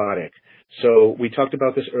damn robotic. So we talked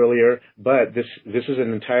about this earlier, but this is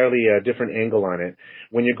an entirely different angle on it.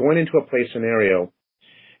 When you're going into a play scenario,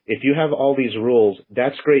 if you have all these rules,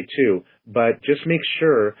 that's great too, but just make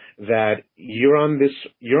sure that you're on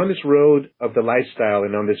this road of the lifestyle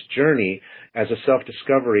and on this journey as a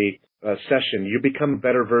self-discovery session. You become a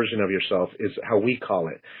better version of yourself is how we call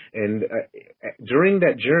it. And during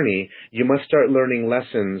that journey, you must start learning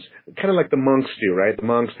lessons, kind of like the monks do, right? The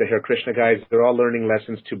monks, the Hare Krishna guys, they're all learning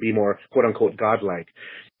lessons to be more quote-unquote godlike.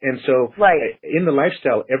 And so in the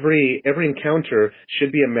lifestyle, every encounter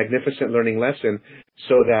should be a magnificent learning lesson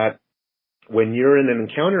so that when you're in an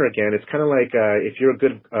encounter again, it's kind of like if you're a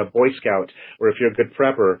good Boy Scout or if you're a good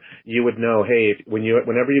prepper, you would know, hey,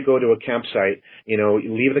 whenever you go to a campsite, you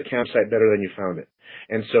leave the campsite better than you found it.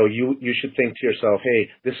 And so you should think to yourself, hey,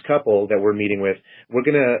 this couple that we're meeting with, we're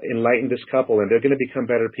going to enlighten this couple and they're going to become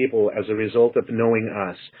better people as a result of knowing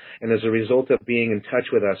us and as a result of being in touch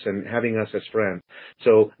with us and having us as friends.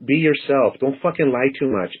 So be yourself. Don't fucking lie too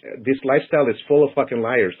much. This lifestyle is full of fucking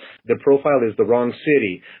liars. The profile is the wrong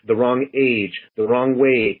city, the wrong age, the wrong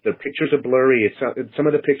weight. The pictures are blurry. Some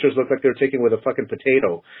of the pictures look like they're taken with a fucking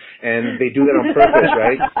potato, and they do that on purpose,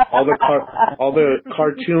 right? All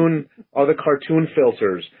the cartoon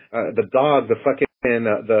filters, the dog, the fucking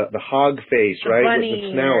the hog face, right, with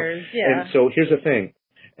the snout. And so here's the thing,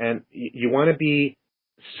 and you want to be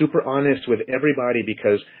super honest with everybody,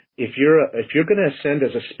 because if you're going to ascend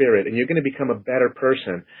as a spirit and you're going to become a better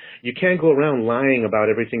person, you can't go around lying about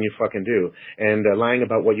everything you fucking do and lying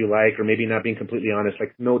about what you like, or maybe not being completely honest,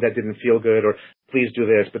 like, no, that didn't feel good, or please do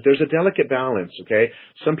this. But there's a delicate balance, okay?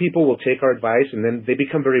 Some people will take our advice and then they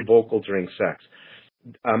become very vocal during sex.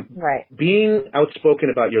 Being outspoken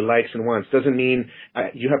about your likes and wants doesn't mean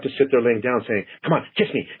you have to sit there laying down saying, come on, kiss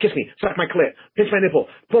me, suck my clit, pinch my nipple,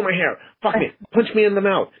 pull my hair, fuck me, punch me in the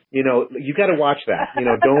mouth. You got to watch that.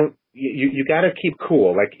 You got to keep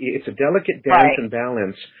cool. Like, it's a delicate dance and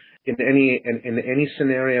balance in any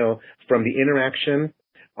scenario, from the interaction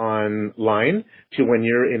online to when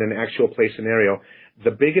you're in an actual play scenario. The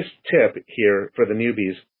biggest tip here for the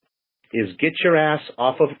newbies is get your ass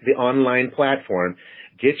off of the online platform,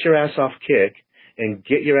 get your ass off Kik, and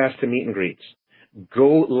get your ass to meet and greets.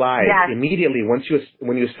 Go live immediately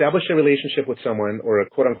when you establish a relationship with someone, or a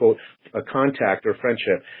quote-unquote a contact or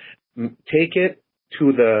friendship. Take it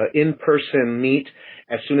to the in-person meet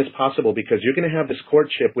as soon as possible, because you're going to have this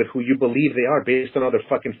courtship with who you believe they are based on all their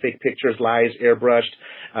fucking fake pictures, lies, airbrushed,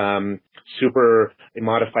 super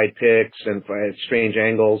modified pics and strange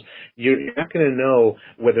angles. You're not going to know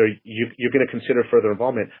whether you're going to consider further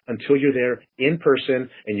involvement until you're there in person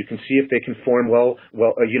and you can see if they can form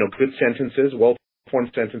good sentences,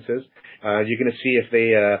 well-formed sentences. You're going to see if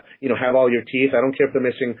they, have all your teeth. I don't care if they're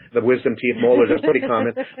missing the wisdom teeth, molars. That's pretty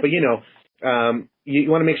common. But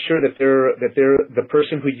you want to make sure that they're the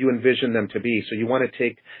person who you envision them to be. So you want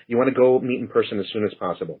to go meet in person as soon as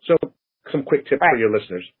possible. So some quick tips for your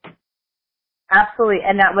listeners. Absolutely,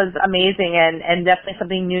 and that was amazing, and definitely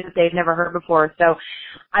something new that they've never heard before. So,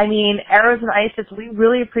 I mean, Arrows and Isis, we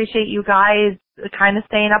really appreciate you guys kind of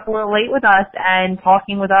staying up a little late with us and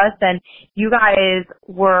talking with us, and you guys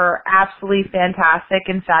were absolutely fantastic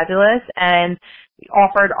and fabulous, and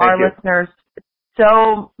offered our listeners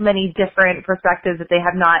so many different perspectives that they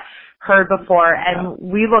have not heard before, and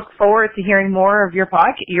we look forward to hearing more of your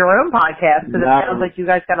own podcast, because it sounds like you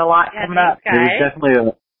guys got a lot coming up. It was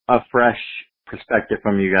definitely a fresh perspective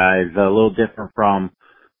from you guys, a little different from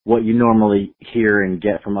what you normally hear and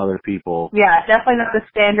get from other people. Yeah, definitely not the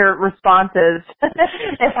standard responses,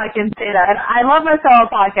 if I can say that. And I love my fellow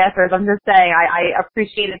podcasters. I'm just saying, I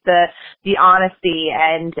appreciated the honesty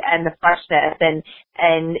and the freshness, and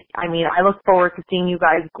I mean, I look forward to seeing you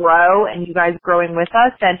guys grow and you guys growing with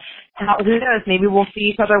us. And who knows, maybe we'll see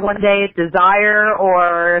each other one day at Desire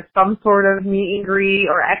or some sort of meet and greet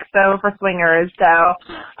or expo for swingers. So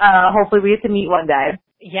hopefully we get to meet one day.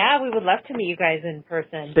 Yeah, we would love to meet you guys in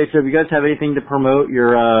person. So if you guys have anything to promote,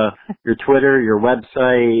 your Twitter, your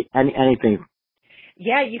website, anything.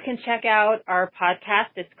 Yeah, you can check out our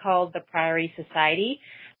podcast. It's called The Priory Society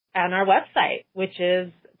on our website, which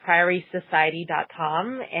is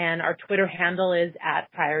priorysociety.com, and our Twitter handle is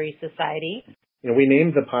 @PriorySociety. You know, we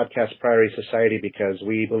named the podcast Priory Society because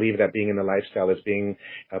we believe that being in the lifestyle is being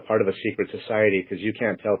a part of a secret society, because you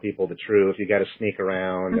can't tell people the truth. You got to sneak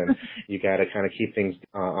around and you got to kind of keep things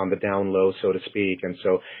on the down low, so to speak. And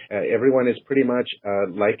so everyone is pretty much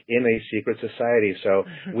like in a secret society. So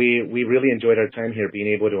we really enjoyed our time here, being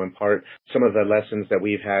able to impart some of the lessons that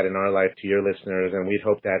we've had in our life to your listeners. And we'd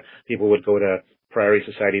hope that people would go to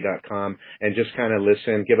PriorySociety.com and just kind of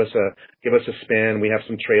listen, give us a spin. We have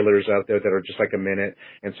some trailers out there that are just like a minute,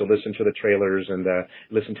 and so listen to the trailers and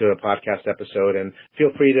listen to a podcast episode, and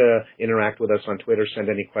feel free to interact with us on Twitter, send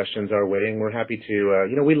any questions our way, and we're happy to,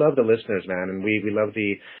 we love the listeners, man, and we love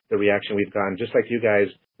the reaction we've gotten. Just like you guys,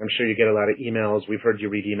 I'm sure you get a lot of emails. We've heard you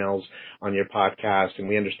read emails on your podcast, and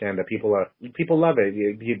we understand that people love it.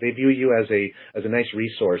 They view you as a nice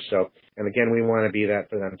resource. So, and again, we want to be that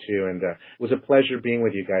for them too. And it was a pleasure being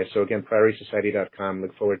with you guys. So again, PriorySociety.com.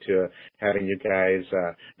 Look forward to having you guys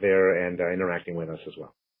there and interacting with us as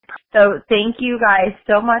well. So thank you guys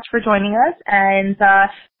so much for joining us, and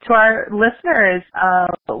to our listeners,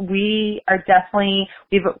 we have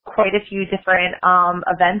quite a few different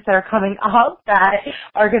events that are coming up that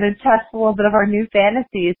are going to test a little bit of our new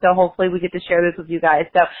fantasies. So hopefully we get to share this with you guys.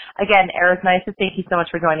 So again, Ariznice, thank you so much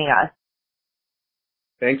for joining us.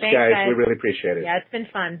 Thanks guys. We really appreciate it. Yeah, it's been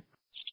fun.